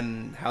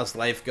playing, how's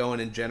life going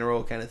in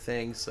general, kind of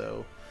thing.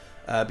 So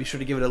be sure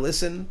to give it a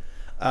listen.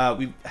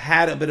 We've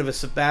had a bit of a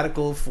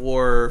sabbatical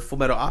for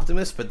Fullmetal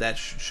Optimist, but that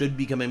should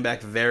be coming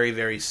back very,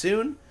 very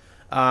soon.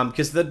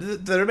 Because the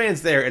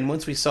demand's there, and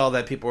once we saw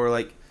that, people were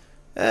like,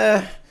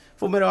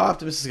 Fullmetal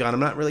Optimist is gone. I'm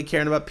not really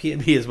caring about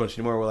PNB as much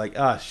anymore. We're like,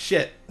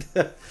 shit.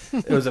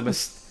 It was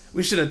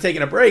we should have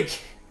taken a break.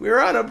 We were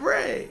on a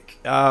break.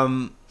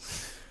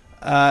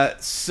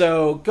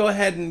 So go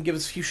ahead and give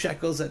us a few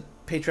shekels at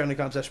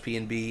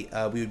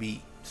patreon.com/PNB. We would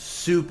be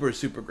super,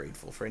 super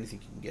grateful for anything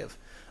you can give.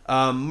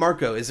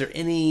 Marco, is there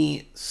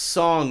any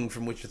song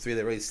from Witcher 3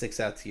 that really sticks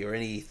out to you, or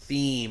any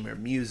theme or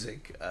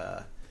music?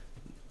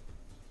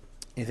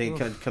 Anything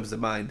comes to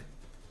mind?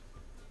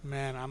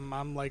 Man,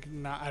 I'm like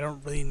not. I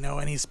don't really know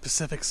any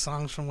specific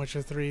songs from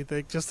Witcher 3.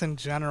 Just in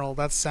general,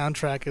 that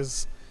soundtrack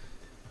is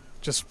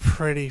just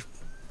pretty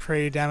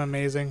damn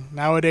amazing.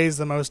 Nowadays,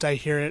 the most I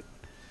hear it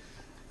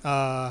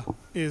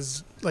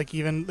is like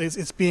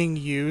it's being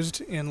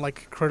used in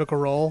like Critical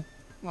Role.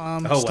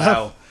 Stuff.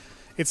 Wow!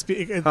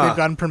 They've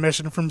gotten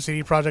permission from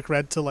CD Projekt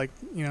Red to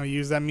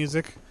use that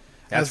music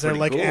as their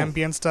like cool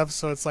ambient stuff.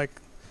 So it's like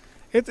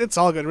it's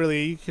all good.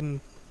 Really, you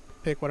can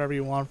pick whatever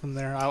you want from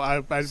there.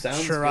 I'm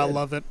sure good. I'll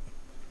love it.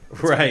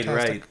 It's right.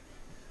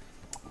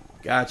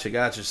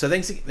 Gotcha. So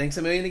thanks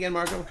a million again,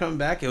 Marco, for coming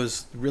back. It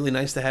was really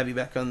nice to have you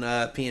back on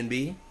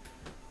PNB.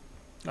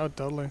 Oh,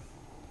 totally.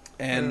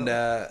 And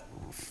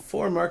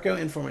for Marco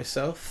and for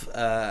myself,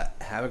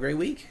 have a great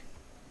week.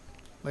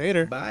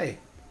 Later. Bye.